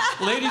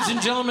have. Ladies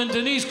and gentlemen,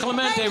 Denise,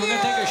 Clemente, we're going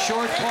to take a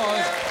short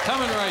pause.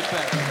 Coming right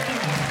back.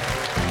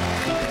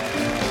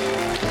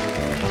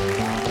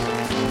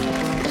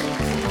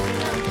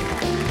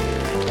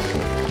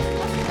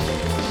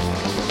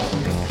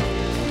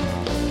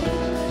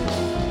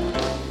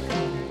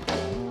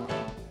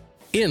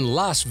 In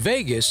Las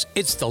Vegas,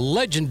 it's the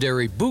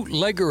legendary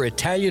Bootlegger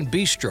Italian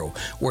Bistro,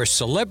 where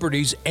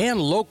celebrities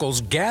and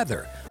locals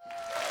gather.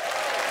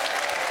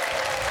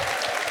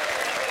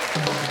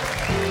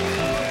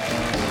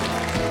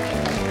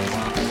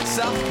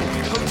 South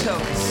Point Hotel,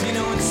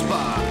 Casino, and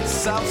Spa,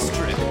 South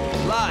Strip,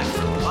 live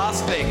from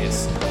Las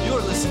Vegas.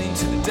 You're listening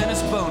to The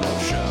Dennis Bono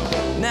Show.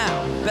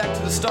 Now, back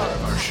to the star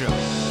of our show.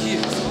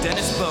 Here's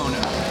Dennis Bono.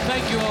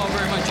 Thank you all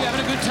very much. You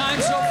having a good time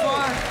so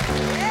far?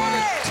 What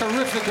a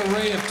terrific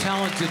array of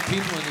talented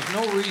people, and there's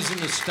no reason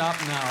to stop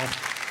now.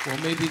 Well,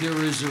 maybe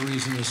there is a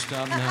reason to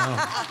stop now.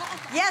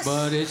 Yes.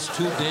 But it's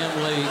too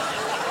damn late.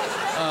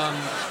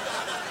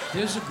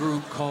 There's a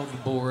group called The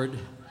Board,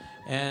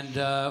 and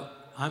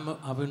I'm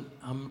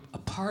a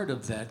part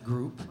of that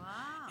group.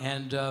 Wow.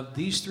 And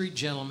these three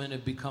gentlemen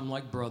have become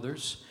like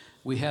brothers.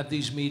 We have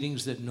these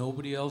meetings that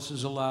nobody else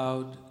is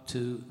allowed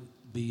to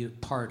be a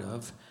part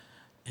of.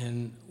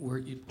 And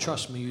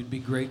trust me, you'd be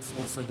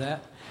grateful for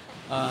that.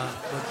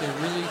 But they're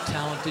really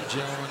talented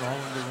gentlemen, all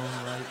in their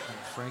own right. And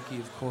Frankie,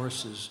 of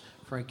course, is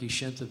Frankie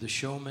Shinta, the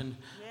showman.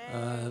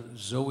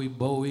 Zoe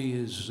Bowie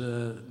is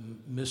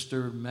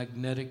Mr.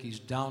 Magnetic. He's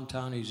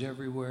downtown, he's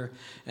everywhere.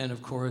 And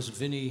of course,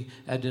 Vinny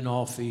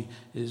Adinolfi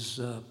is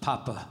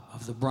Papa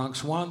of the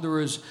Bronx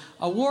Wanderers.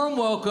 A warm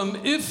welcome,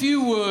 if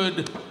you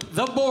would,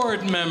 the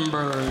board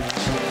members.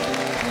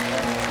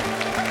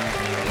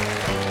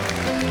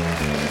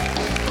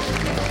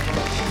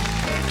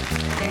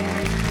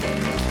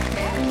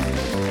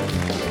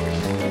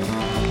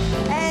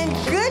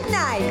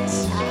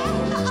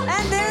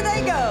 And there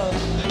they go.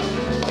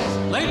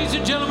 Ladies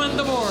and gentlemen,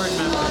 the board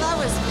members. Oh, that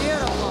was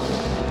beautiful.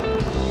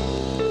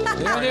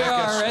 There they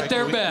are at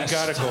their best. We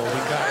gotta go.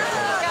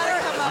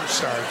 I'm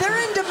sorry. They're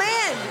in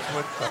demand.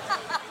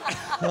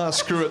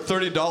 Screw it.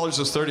 $30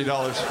 is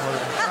 $30.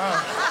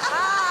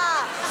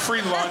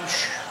 Free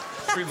lunch.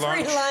 Free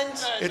lunch. Free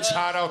lunch. It's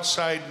hot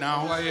outside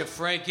now. How are you,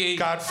 Frankie?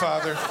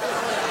 Godfather.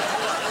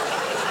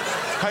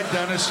 Hi,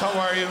 Dennis. How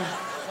are you?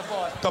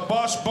 The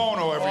boss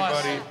Bono,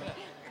 everybody.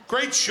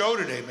 Great show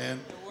today, man.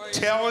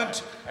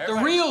 Talent. The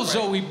real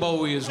Zoe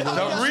Bowie is with us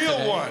The real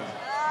today. one.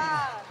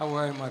 How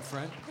are you, my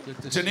friend?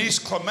 Good to see Denise,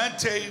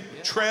 Clemente,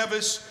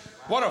 Travis.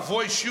 What a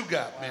voice you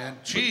got, man.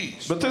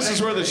 Jeez. But this is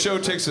where the show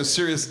takes a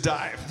serious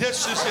dive.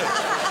 This is it.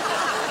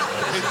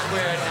 It's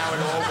where now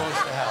it all goes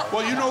to hell.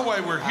 Well, you know why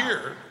we're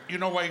here. You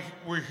know why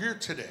we're here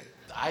today.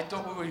 I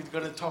thought we were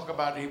going to talk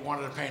about he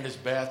wanted to paint his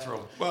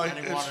bathroom. Well, and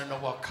he wanted to know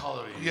what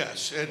color he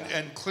Yes,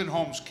 and Clint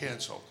Holmes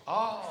canceled.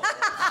 Oh.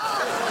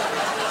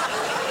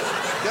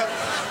 Yep,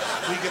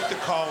 we get the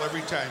call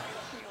every time.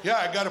 Yeah,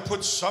 I got to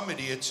put some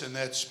idiots in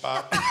that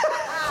spot.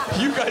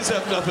 You guys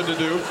have nothing to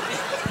do.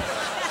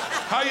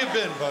 How you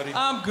been, buddy?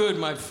 I'm good,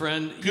 my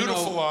friend.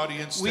 Beautiful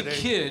audience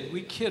today.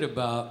 We kid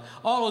about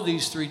all of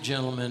these three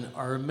gentlemen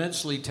are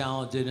immensely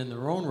talented in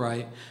their own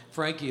right.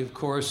 Frankie, of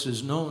course,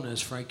 is known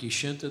as Frankie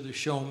Shinta, the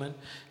showman.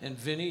 And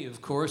Vinny,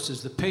 of course,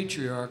 is the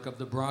patriarch of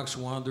the Bronx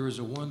Wanderers,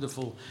 a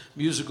wonderful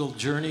musical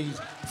journey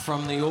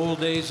from the old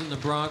days in the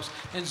Bronx.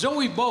 And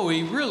Zoe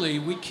Bowie, really,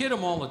 we kid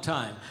him all the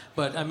time.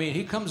 But, I mean,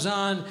 he comes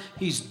on,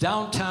 he's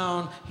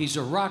downtown, he's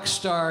a rock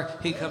star,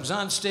 he comes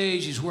on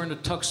stage, he's wearing a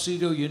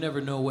tuxedo, you never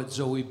know what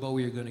Zoe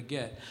Bowie you're going to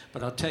get.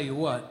 But I'll tell you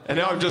what. And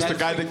now I'm just the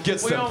guy that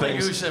gets them We only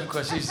things. use him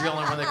because he's the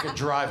only one that can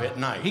drive at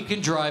night. He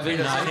can drive at He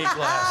doesn't night. need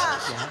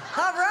glasses.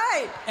 All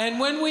right. And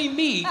when we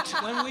meet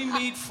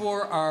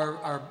for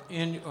our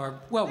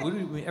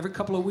every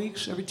couple of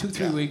weeks, every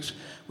 2-3 weeks,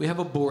 we have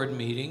a board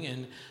meeting,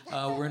 and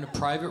we're in a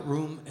private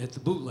room at the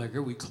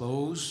Bootlegger. We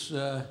close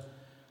the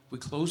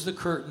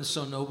curtains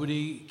so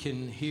nobody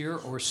can hear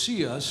or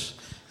see us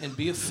and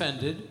be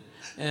offended.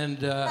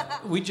 And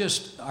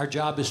our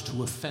job is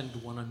to offend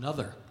one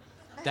another.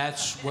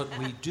 That's what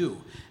we do.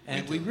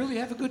 And we really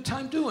have a good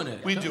time doing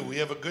it. We do. We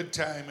have a good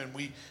time, and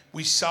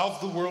we solve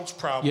the world's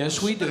problems.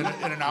 Yes, we do. In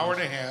an hour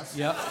and a half.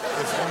 Yep.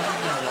 If only,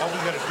 all we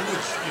got to do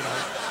is,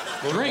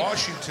 go Drink. to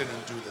Washington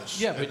and do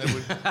this. Yeah,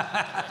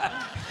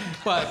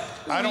 but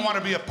I don't want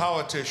to be a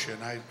politician.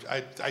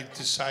 I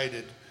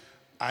decided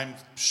I'm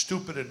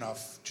stupid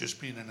enough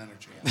just being an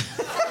entertainer.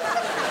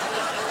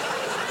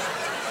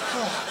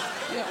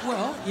 yeah,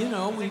 well,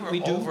 we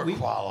do.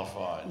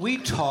 Overqualified. We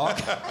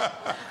talk.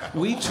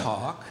 We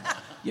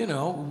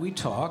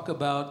talk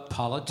about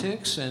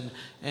politics and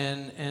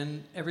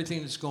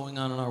everything that's going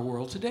on in our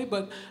world today.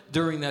 But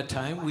during that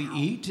time, we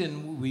eat,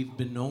 and we've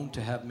been known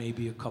to have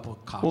maybe a couple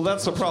of cocktails. Well,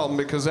 that's the problem,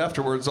 because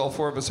afterwards, all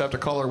four of us have to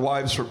call our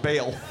wives for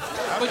bail.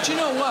 But you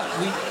know what?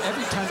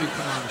 Every time you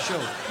come on the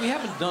show, we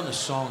haven't done a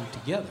song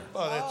together.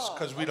 Well, that's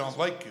because we don't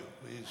like you.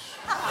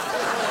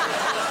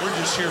 We're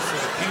just here for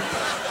the people.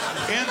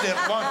 And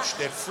that lunch,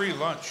 that free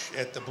lunch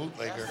at the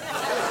Bootlegger.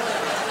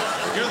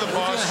 You're the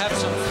boss. We're gonna have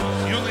some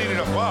fun. You lead it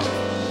above.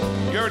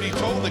 You already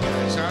told the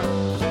guys, huh?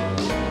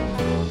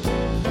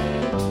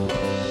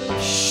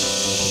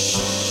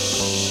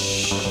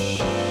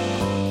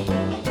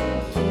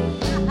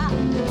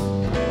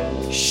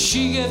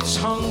 She gets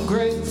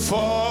hungry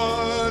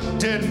for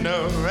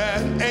dinner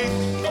at 8.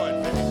 Go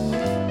ahead,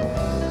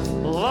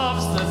 Vinny.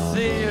 Loves the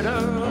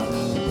theater,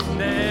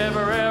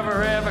 never,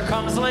 ever, ever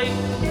comes late.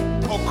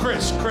 Oh,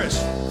 Chris.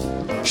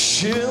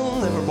 She'll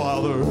never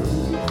bother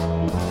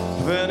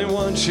with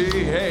anyone she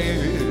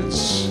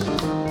hates.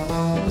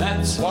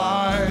 That's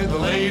why the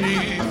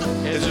lady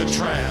is a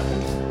tramp.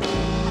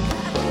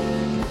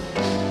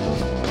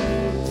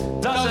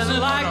 Doesn't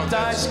like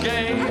dice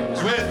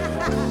games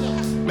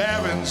with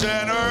Barons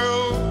and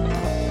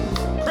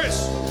Earl.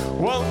 Chris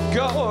won't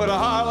go to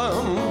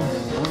Harlem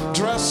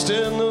dressed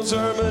in those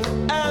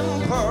ermine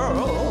and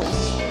pearls.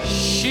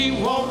 She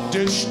won't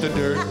dish the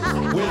dirt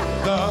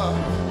with the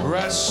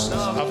rest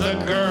of the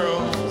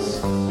girls.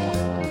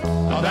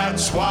 Oh,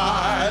 that's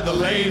why the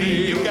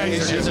lady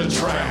is a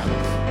tramp.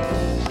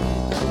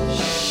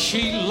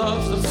 She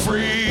loves the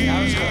free,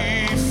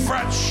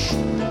 fresh.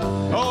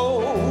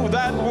 Oh,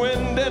 that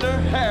wind in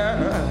her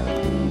hair.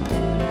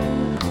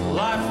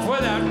 life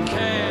without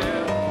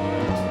care.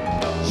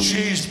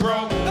 She's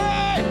broke,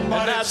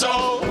 but it's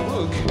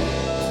oak.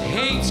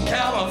 hates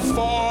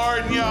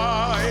California.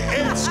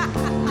 It's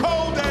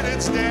cold and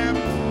it's damp.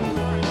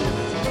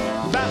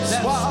 That's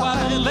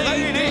why the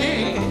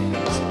lady.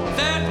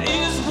 That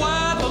is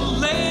why the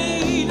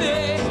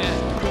lady.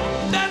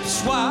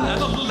 That's why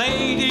the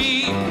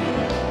lady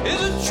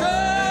is a tramp.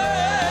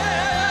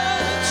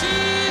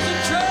 She's a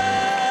tramp.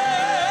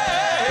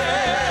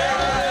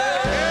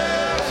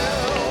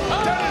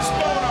 Dennis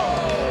Bono,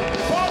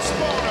 Boss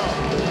Bono,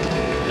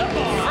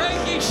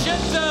 Frankie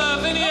Shinta,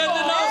 Vinny and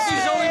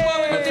Denise, Zoe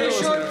Bowie with their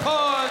short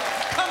pause.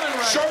 Coming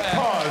right short back.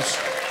 pause.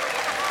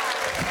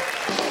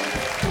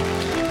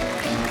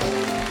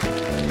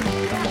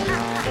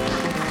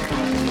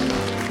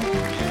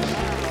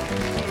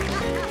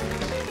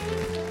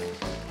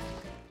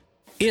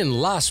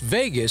 In Las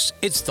Vegas,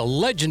 it's the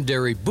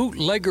legendary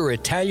Bootlegger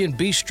Italian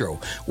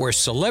Bistro, where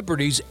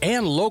celebrities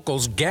and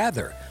locals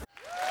gather.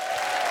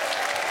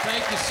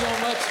 Thank you so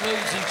much,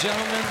 ladies and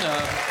gentlemen. I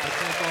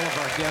thank all of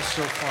our guests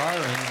so far,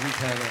 and we've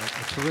had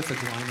a terrific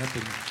lineup,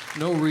 and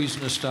no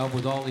reason to stop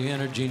with all the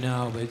energy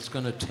now, but it's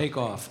going to take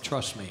off,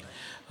 trust me.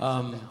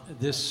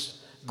 This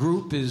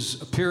group is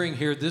appearing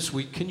here this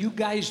week. Can you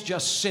guys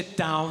just sit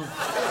down?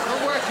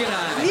 We're working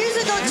on it.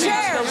 Musical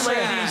chairs.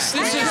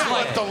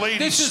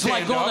 This is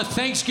like going to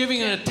Thanksgiving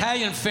in an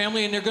Italian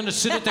family, and they're going to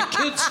sit at the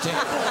kids' table.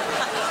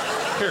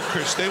 Here,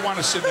 Chris, they want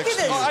to sit Look next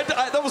at to you.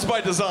 this. That was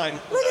by design.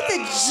 Look at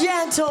the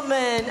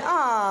gentleman.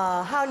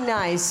 Ah, how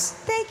nice.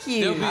 Thank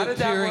you. They'll be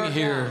appearing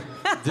here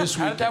this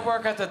How week. did that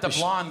work out that the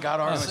blonde got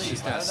our seat?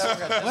 How did that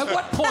work out? At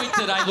what point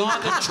did I lose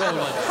control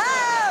of it?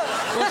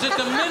 Oh! Was it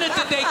the minute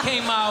that they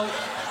came out?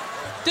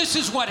 This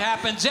is what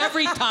happens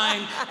every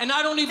time, and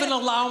I don't even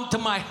allow them to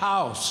my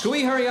house. Can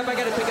we hurry up? I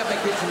got to pick up my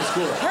kids from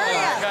school. Hurry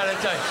up. I gotta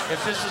tell you,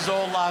 if this was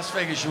old Las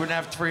Vegas, you wouldn't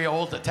have 3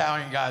 old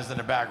Italian guys in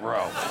the back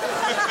row.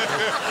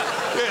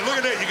 Hey, look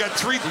at that. You got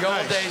 3 The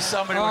old days,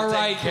 somebody All would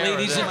right, take care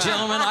ladies of and them.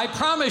 gentlemen, I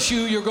promise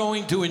you're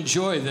going to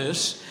enjoy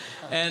this.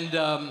 And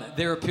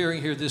they're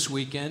appearing here this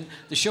weekend.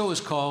 The show is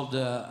called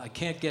I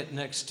Can't Get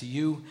Next to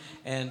You,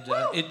 and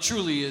it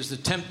truly is the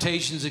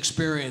Temptations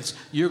experience.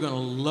 You're going to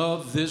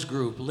love this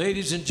group.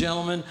 Ladies and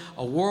gentlemen,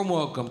 a warm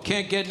welcome.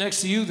 Can't Get Next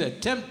to You, the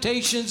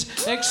Temptations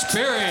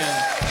experience.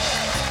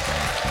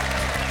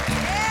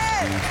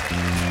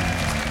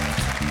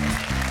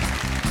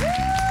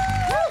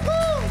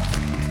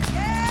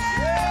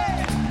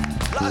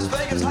 Las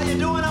Vegas, how you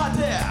doing out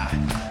there?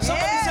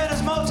 Somebody said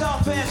there's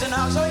Motown fans in the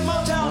house. Hey,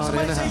 Motown,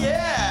 somebody say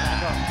yeah.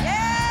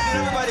 And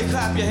everybody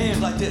clap your hands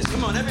like this.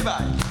 Come on,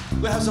 everybody.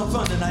 We're gonna have some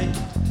fun tonight.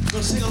 We're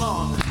gonna sing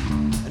along.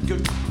 And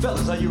good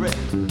fellas, are you ready?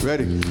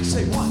 Ready.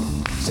 Say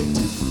 1, say 2,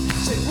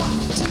 say 1,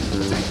 2,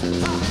 3,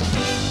 4.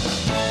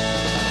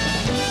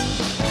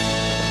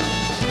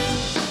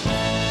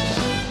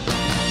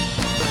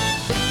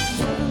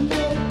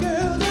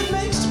 Girl that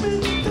makes me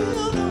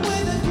feel the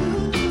way that you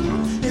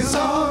do. It's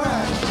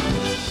alright.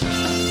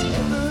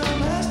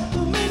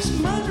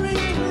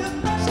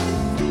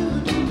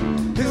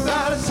 It's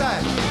out of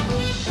sight.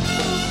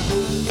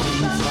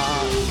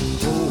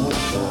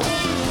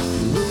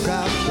 Look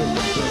out,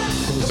 baby,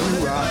 'cause you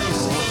are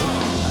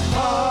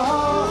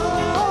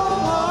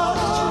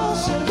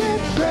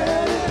get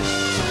ready,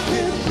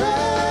 get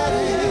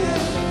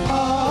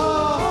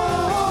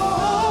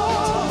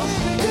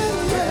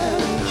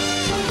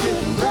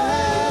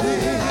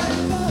ready.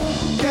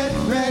 Get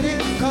ready,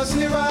 'cause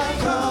here I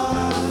come.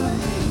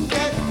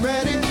 Get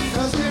ready,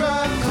 'cause here I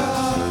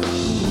come.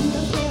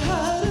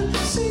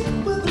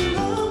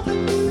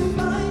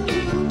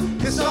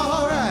 It's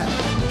all right.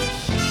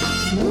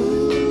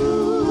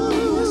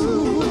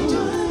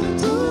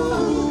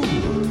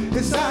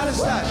 It's out of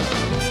sight.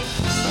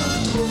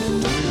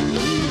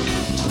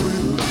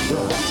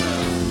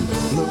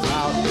 Look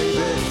out, baby.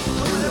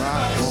 Here I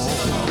come.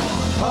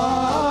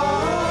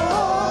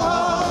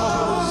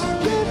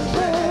 Get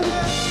ready.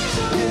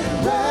 Get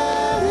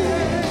ready.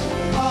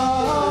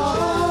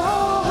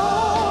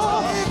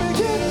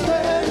 Get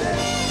ready.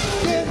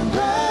 Get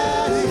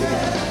ready.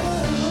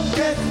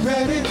 Get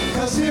ready,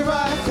 'cause here I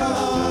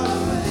come.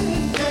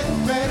 Get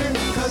ready,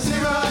 'cause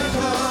here I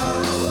come.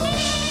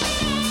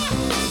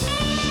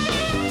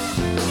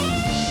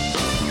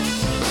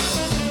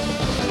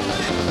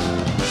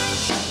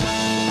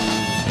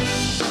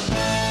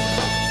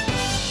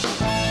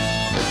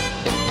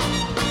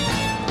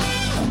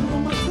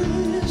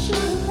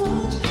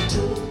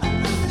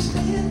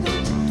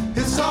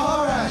 It's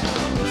all right.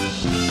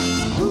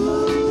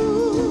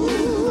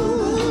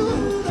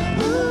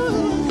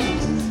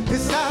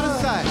 It's out of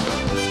sight.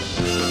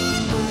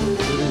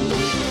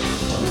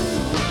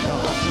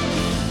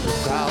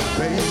 Look out,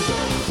 baby,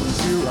 'cause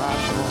here I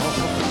come.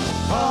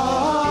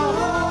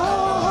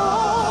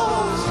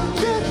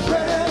 Get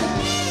ready,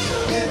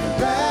 get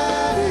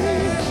ready.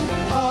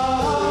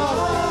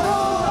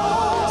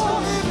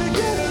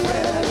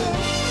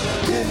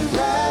 Get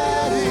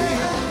ready,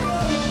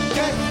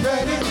 get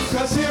ready,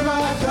 'cause here I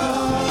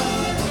come.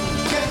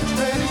 Get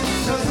ready,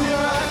 'cause here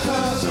I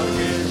come. So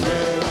get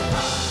ready,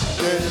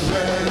 get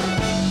ready,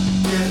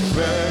 get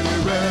ready,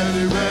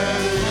 ready,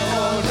 ready.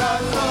 All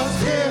night, 'cause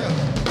here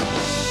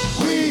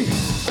we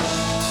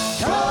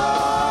come.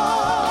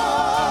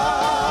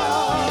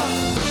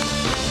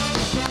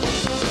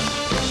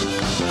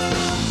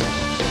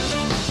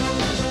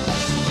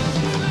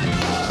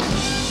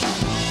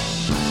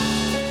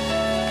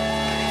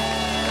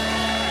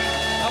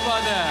 How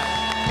about that?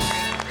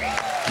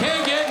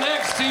 Can't Get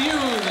Next to You,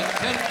 the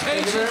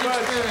Temptations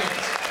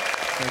experience.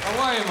 How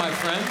are you, my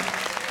friend?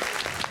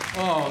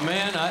 Oh,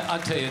 man, I'll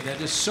tell you,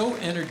 that is so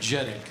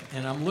energetic.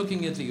 And I'm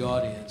looking at the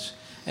audience.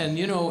 And,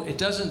 you know, it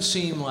doesn't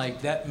seem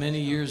like that many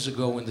years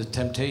ago when the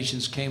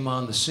Temptations came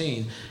on the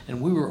scene, and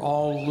we were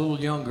all a little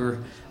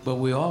younger, but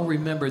we all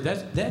remember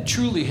that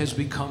truly has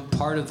become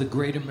part of the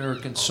Great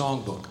American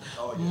Songbook.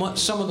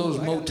 Some of those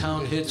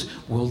Motown hits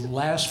will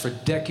last for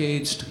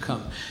decades to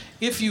come.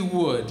 If you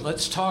would,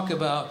 let's talk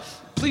about,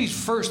 please,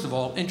 first of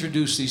all,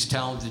 introduce these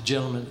talented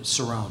gentlemen that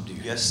surround you.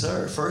 Yes,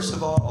 sir. First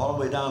of all the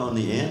way down on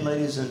the end,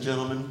 ladies and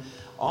gentlemen,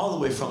 all the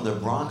way from the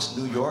Bronx,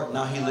 New York.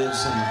 Now he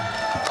lives in...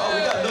 Oh, we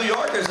got New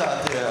Yorkers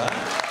out there,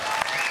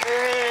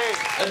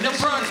 huh? In the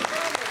Bronx.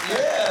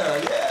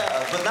 Yeah.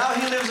 But now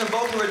he lives in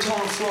Boca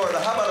Raton, Florida.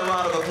 How about a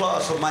round of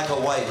applause for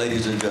Michael White,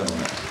 ladies and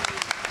gentlemen?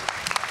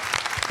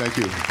 Thank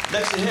you.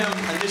 Next to him,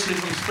 initially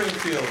from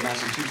Springfield,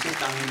 Massachusetts.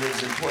 Now he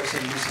lives in Port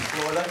St. Lucie,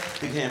 Florida.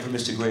 Big hand for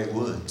Mr. Greg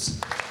Woods.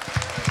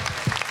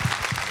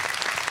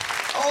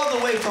 All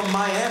the way from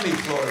Miami,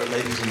 Florida,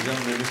 ladies and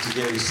gentlemen, Mr.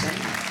 Gary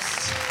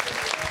Sands.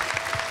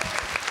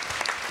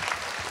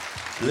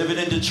 Living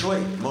in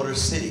Detroit, Motor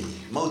City,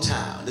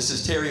 Motown. This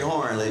is Terry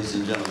Horn, ladies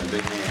and gentlemen,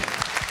 big hand.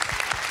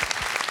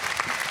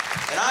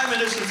 And I'm a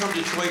listener from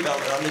Detroit.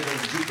 I live in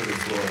Jupiter,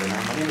 Florida.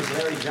 Now, my name is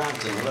Larry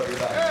Johnson. I love you,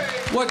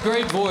 everybody. What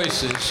great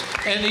voices.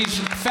 And these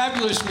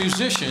fabulous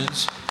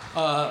musicians,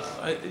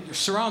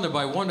 surrounded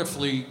by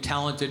wonderfully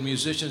talented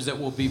musicians that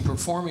will be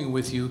performing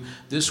with you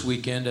this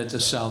weekend at the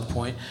South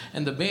Point.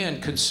 And the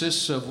band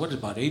consists of,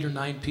 about 8 or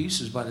 9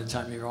 pieces by the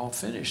time you're all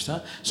finished,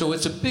 huh? So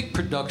it's a big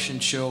production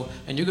show,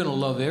 and you're going to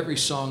love every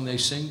song they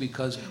sing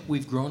because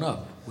we've grown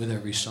up with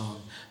every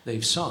song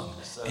they've sung.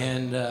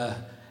 And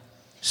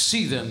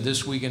see them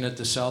this weekend at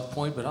the South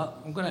Point, but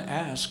I'm going to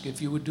ask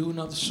if you would do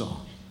another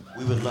song.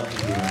 We would love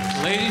to do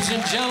that. Ladies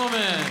and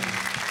gentlemen,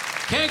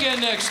 can't get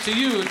next to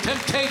you,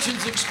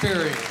 Temptations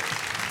Experience.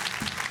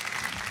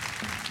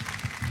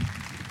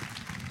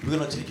 We're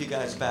going to take you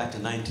guys back to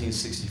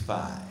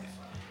 1965.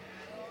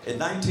 In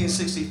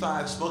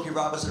 1965, Smokey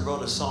Robinson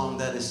wrote a song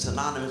that is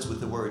synonymous with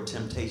the word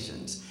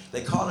temptations.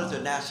 They call it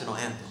their national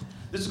anthem.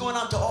 This is going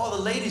out to all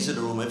the ladies in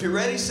the room. If you're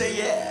ready, say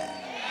yeah.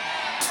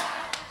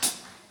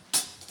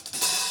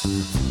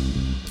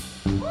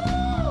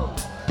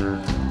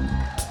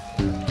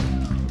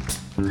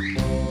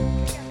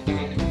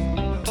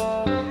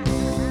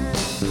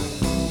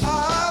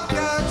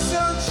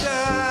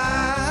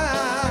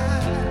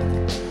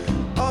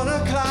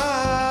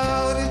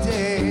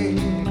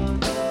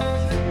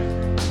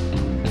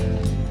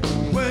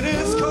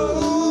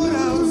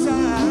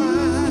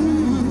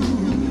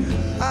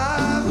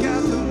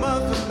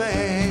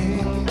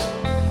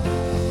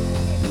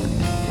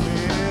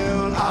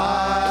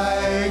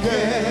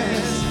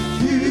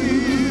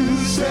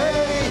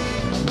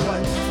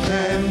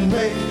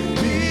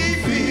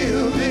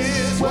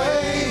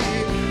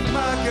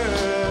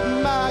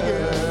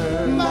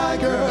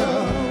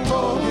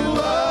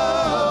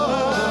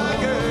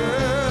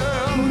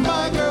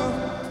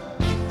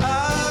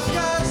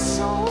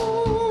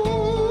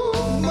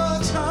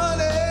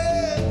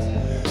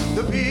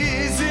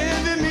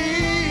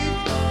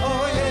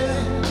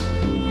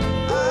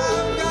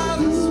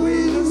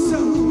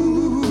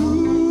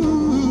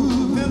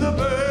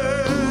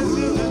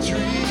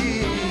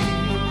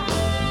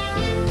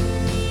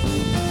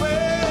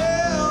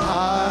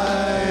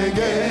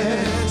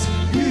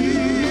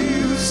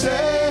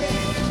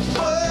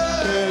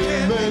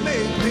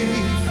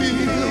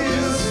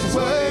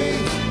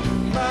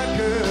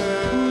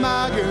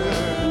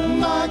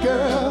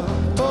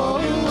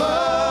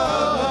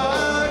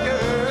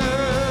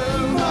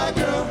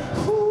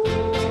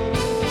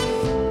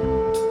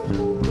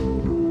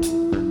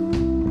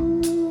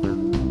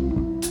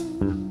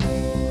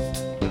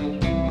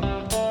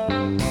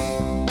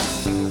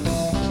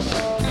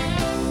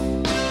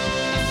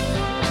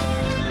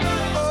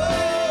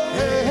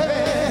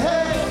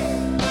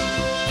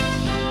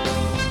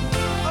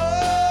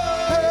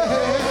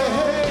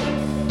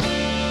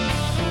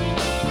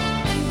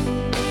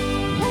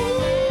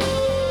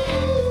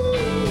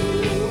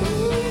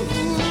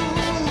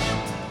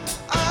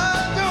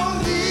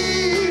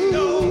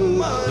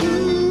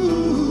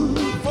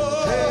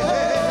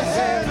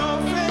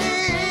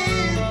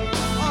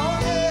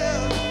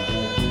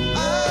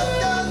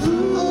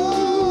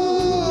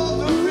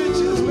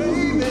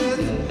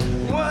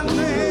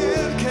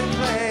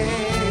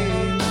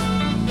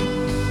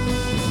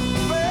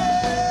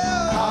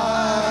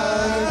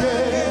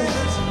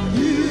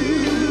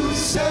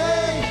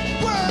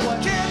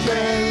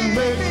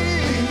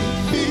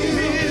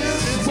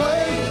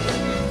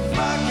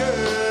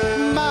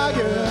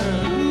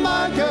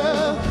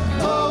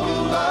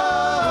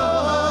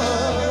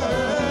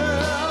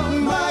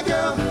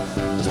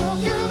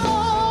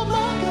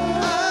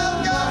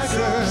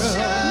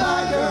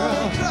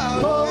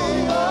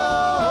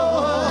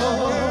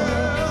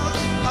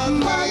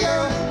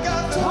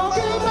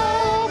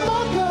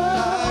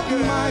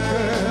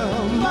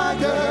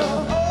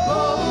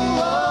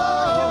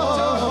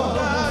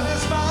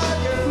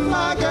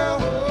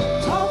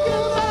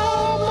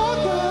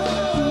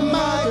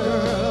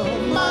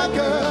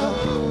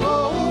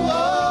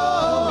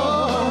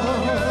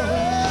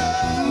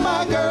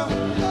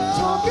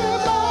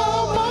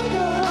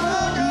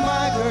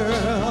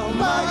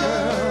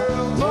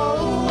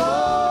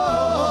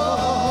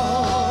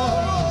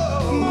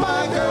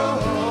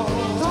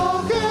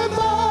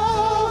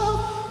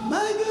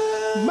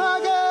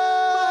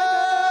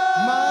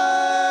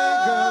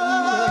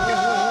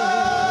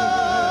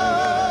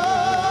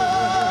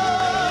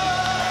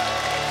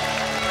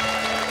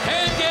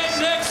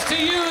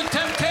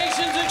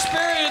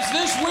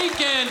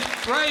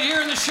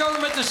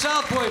 Showroom at the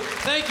South Point.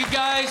 Thank you,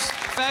 guys.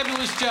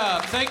 Fabulous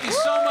job. Thank you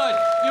so much.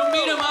 You'll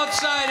meet them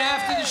outside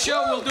after the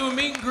show. We'll do a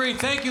meet and greet.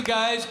 Thank you,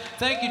 guys.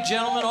 Thank you,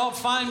 gentlemen. All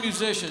fine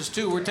musicians,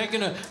 too. We're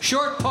taking a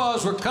short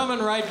pause. We're coming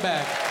right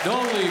back.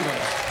 Don't leave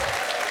us.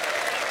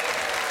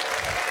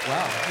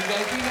 Wow. You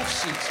guys, we have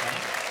seats,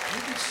 huh?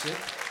 You can sit.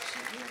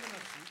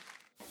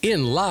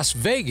 In Las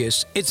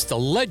Vegas, it's the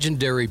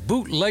legendary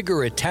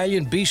Bootlegger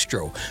Italian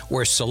Bistro,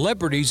 where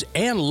celebrities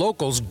and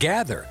locals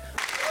gather.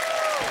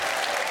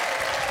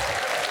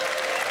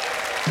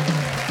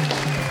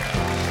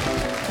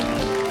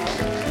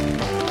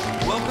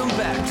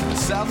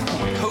 South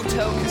Point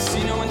Hotel,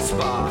 Casino, and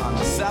Spa on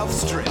the South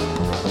Strip.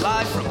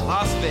 Live from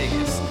Las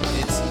Vegas,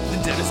 it's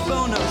the Dennis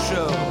Bono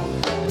Show.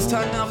 It's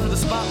time now for the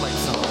Spotlight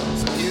song.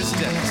 So here's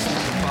Dennis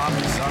with the Bob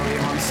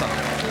Rosario Ensemble.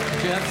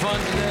 Did you have fun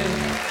today?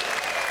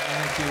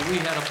 Thank you. We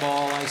had a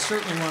ball. I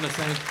certainly want to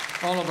thank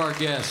all of our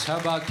guests. How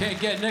about Can't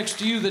Get Next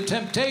to You, the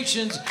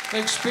Temptations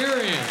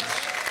Experience?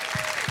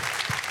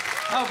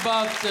 How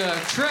about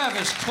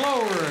Travis,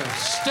 Cloer,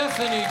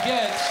 Stephanie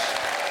Goetz,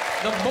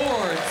 The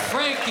Board,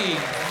 Frankie,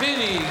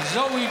 Vinny,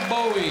 Zoe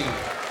Bowie,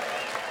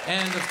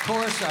 and of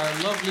course our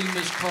lovely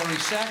Miss Corrie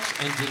Sachs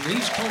and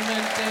Denise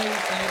Clemente,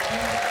 thank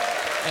you.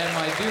 And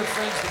my dear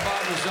friends, the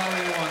Bob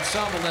Rosario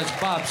Ensemble, that's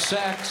Bob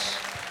Sachs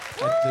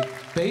at the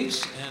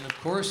bass, and of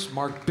course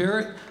Mark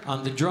Barrett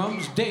on the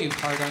drums, Dave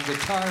Hart on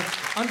guitar,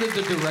 under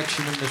the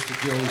direction of Mr.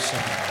 Joey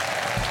Singer.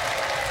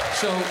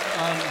 So,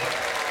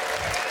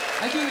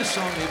 I do this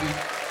song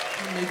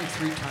maybe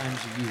 3 times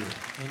a year,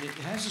 and it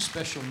has a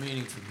special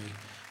meaning for me.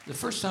 The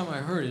first time I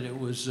heard it, it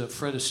was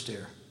Fred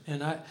Astaire.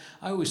 And I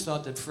always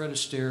thought that Fred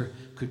Astaire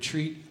could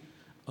treat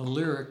a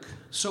lyric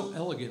so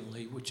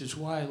elegantly, which is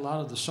why a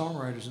lot of the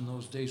songwriters in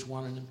those days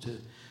wanted him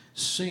to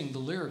sing the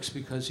lyrics,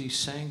 because he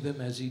sang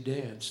them as he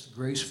danced,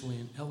 gracefully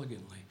and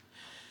elegantly.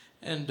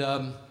 And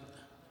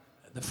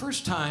the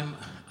first time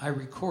I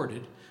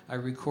recorded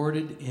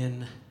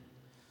in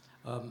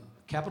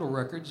Capitol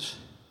Records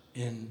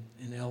in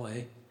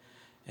LA,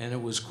 and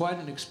it was quite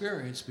an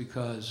experience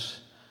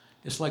because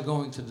it's like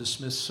going to the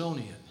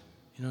Smithsonian.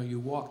 You know, you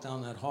walk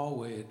down that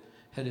hallway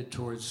headed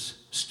towards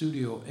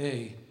Studio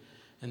A,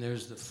 and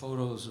there's the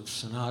photos of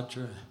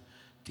Sinatra,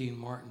 Dean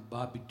Martin,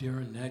 Bobby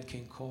Darin, Nat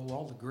King Cole,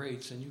 all the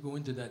greats, and you go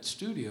into that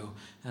studio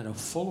and a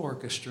full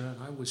orchestra,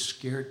 and I was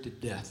scared to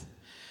death.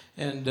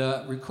 And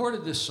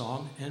recorded this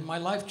song, and my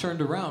life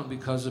turned around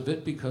because of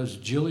it, because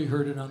Jilly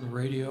heard it on the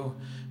radio,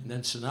 and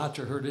then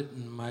Sinatra heard it,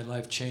 and my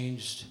life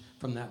changed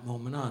from that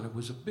moment on. It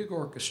was a big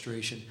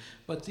orchestration,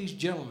 but these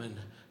gentlemen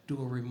do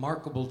a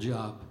remarkable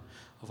job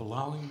of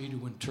allowing me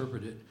to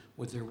interpret it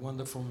with their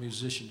wonderful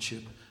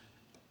musicianship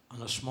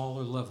on a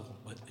smaller level,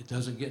 but it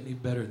doesn't get any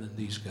better than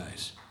these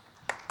guys.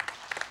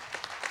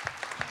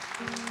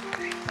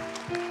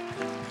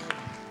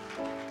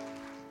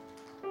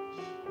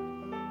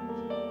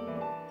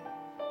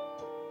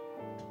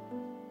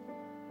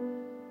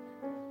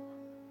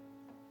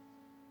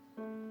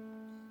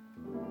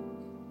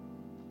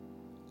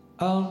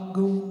 I'll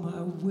go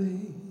my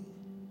way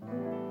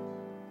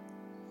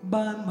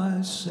by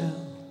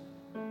myself.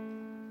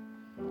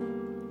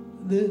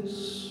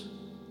 This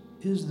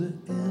is the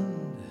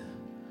end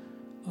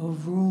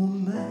of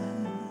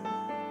romance.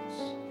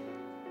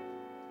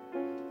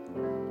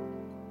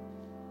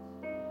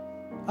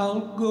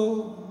 I'll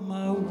go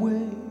my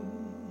way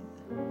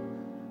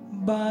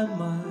by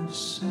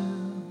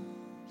myself.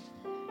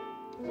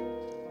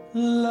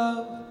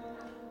 Love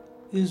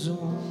is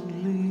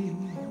only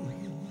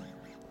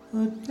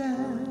a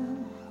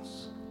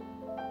dance.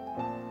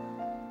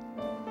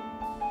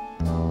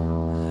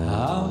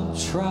 I'll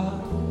try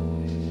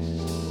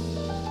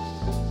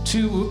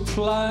to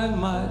apply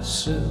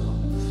myself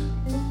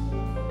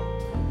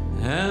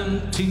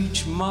and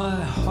teach my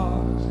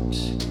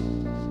heart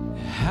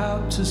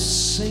how to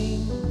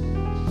sing.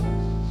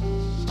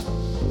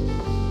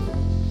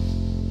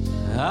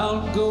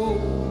 I'll go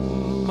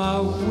my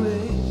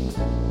way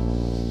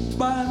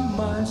by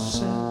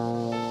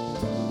myself,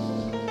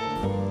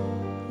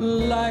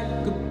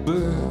 like a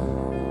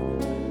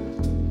bird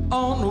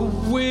on a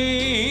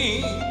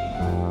wing.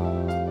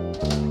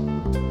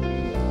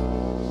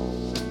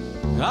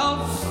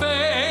 I'll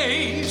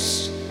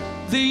face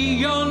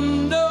the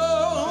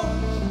unknown.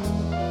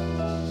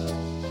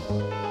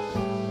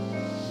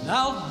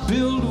 I'll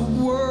build a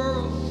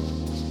world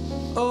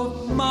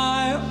of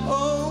my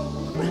own.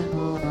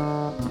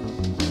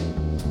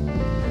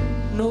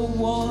 No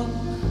one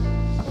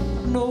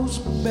knows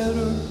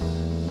better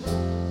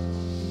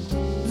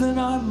than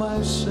I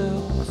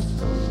myself.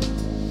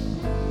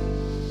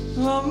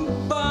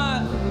 I'm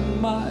by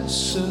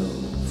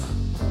myself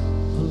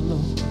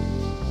alone.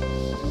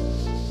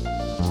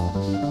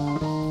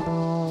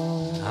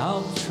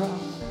 I'll try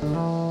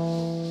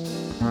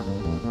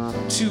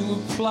to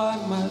apply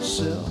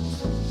myself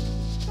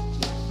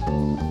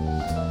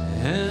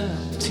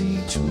and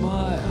teach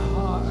my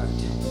heart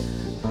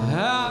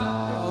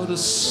how to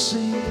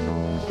sing.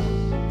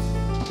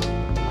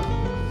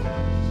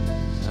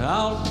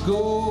 I'll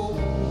go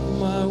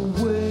my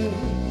way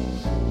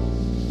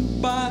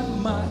by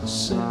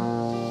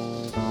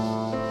myself,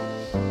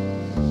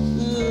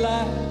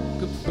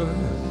 like a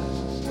bird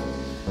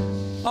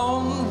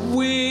on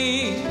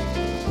wing.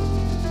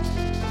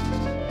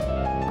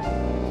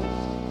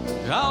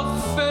 I'll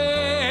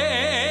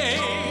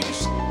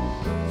face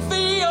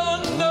the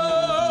unknown,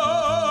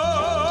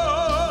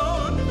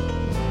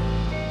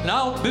 and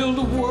I'll build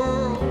a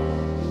world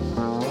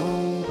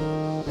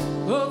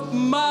of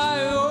my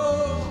own.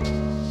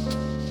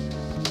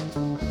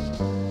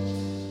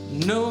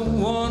 No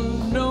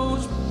one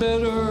knows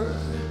better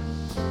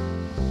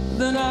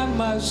than I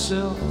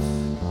myself.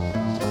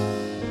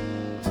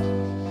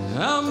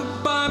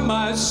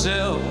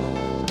 myself.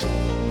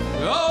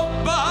 All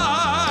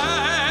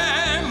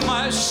by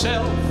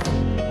myself.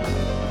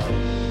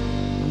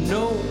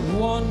 No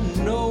one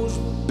knows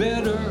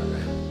better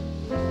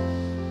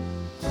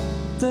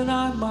than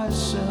I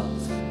myself.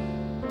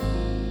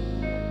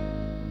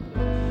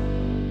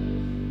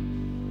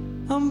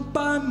 I'm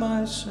by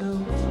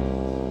myself,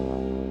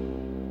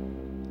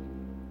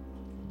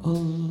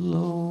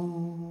 alone.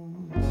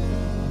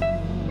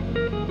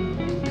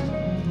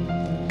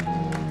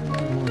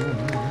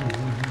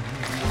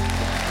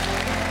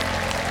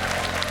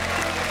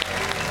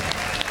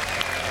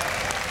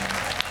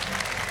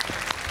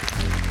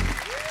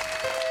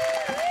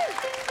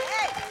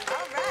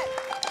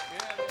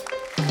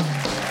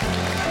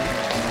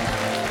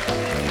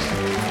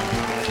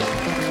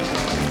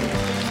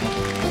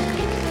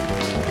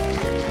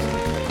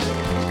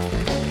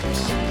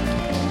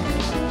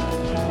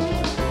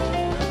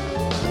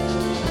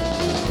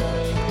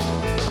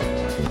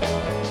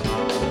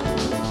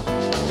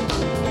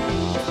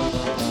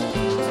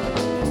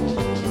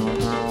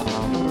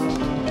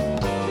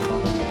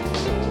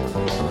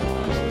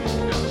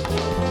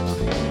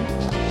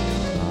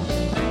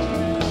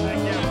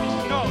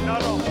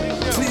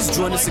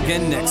 Join us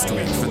again next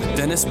week for the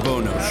Dennis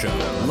Bono Show,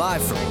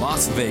 live from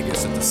Las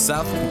Vegas at the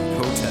South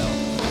Point Hotel,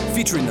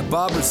 featuring the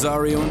Bob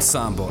Rosario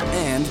Ensemble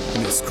and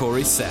Miss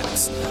Corrie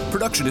Sachs.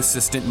 Production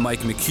assistant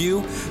Mike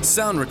McHugh,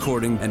 sound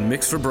recording and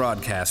mix for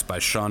broadcast by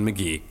Sean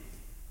McGee.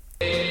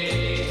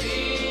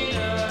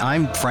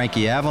 I'm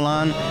Frankie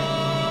Avalon.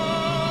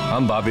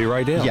 I'm Bobby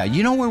Rydell. Yeah,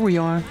 you know where we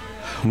are?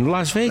 In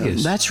Las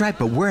Vegas. That's right,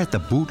 but we're at the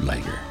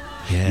Bootlegger.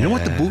 Yeah. You know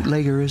what the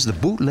Bootlegger is? The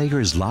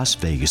Bootlegger is Las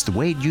Vegas, the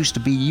way it used to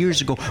be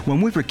years ago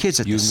when we were kids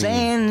at the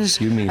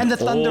Sands and the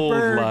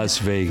Thunderbird. Old Las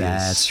Vegas.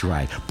 That's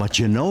right. But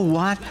you know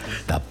what?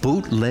 The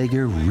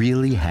Bootlegger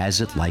really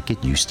has it like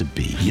it used to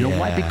be. You know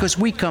why? Because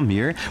we come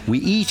here, we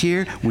eat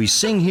here, we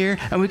sing here,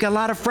 and we got a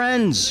lot of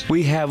friends.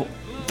 We have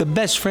the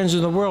best friends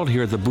in the world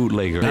here at the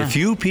Bootlegger. Yeah. If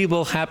you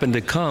people happen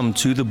to come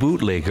to the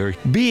Bootlegger,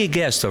 be a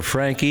guest of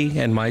Frankie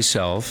and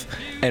myself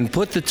and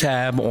put the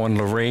tab on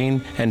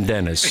Lorraine and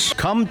Dennis.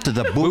 Come to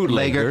the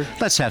Bootlegger.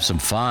 Let's have some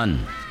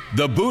fun.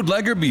 The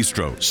Bootlegger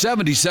Bistro,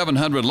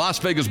 7700 Las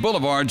Vegas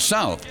Boulevard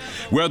South,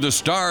 where the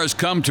stars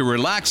come to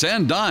relax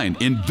and dine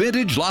in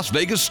vintage Las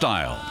Vegas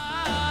style.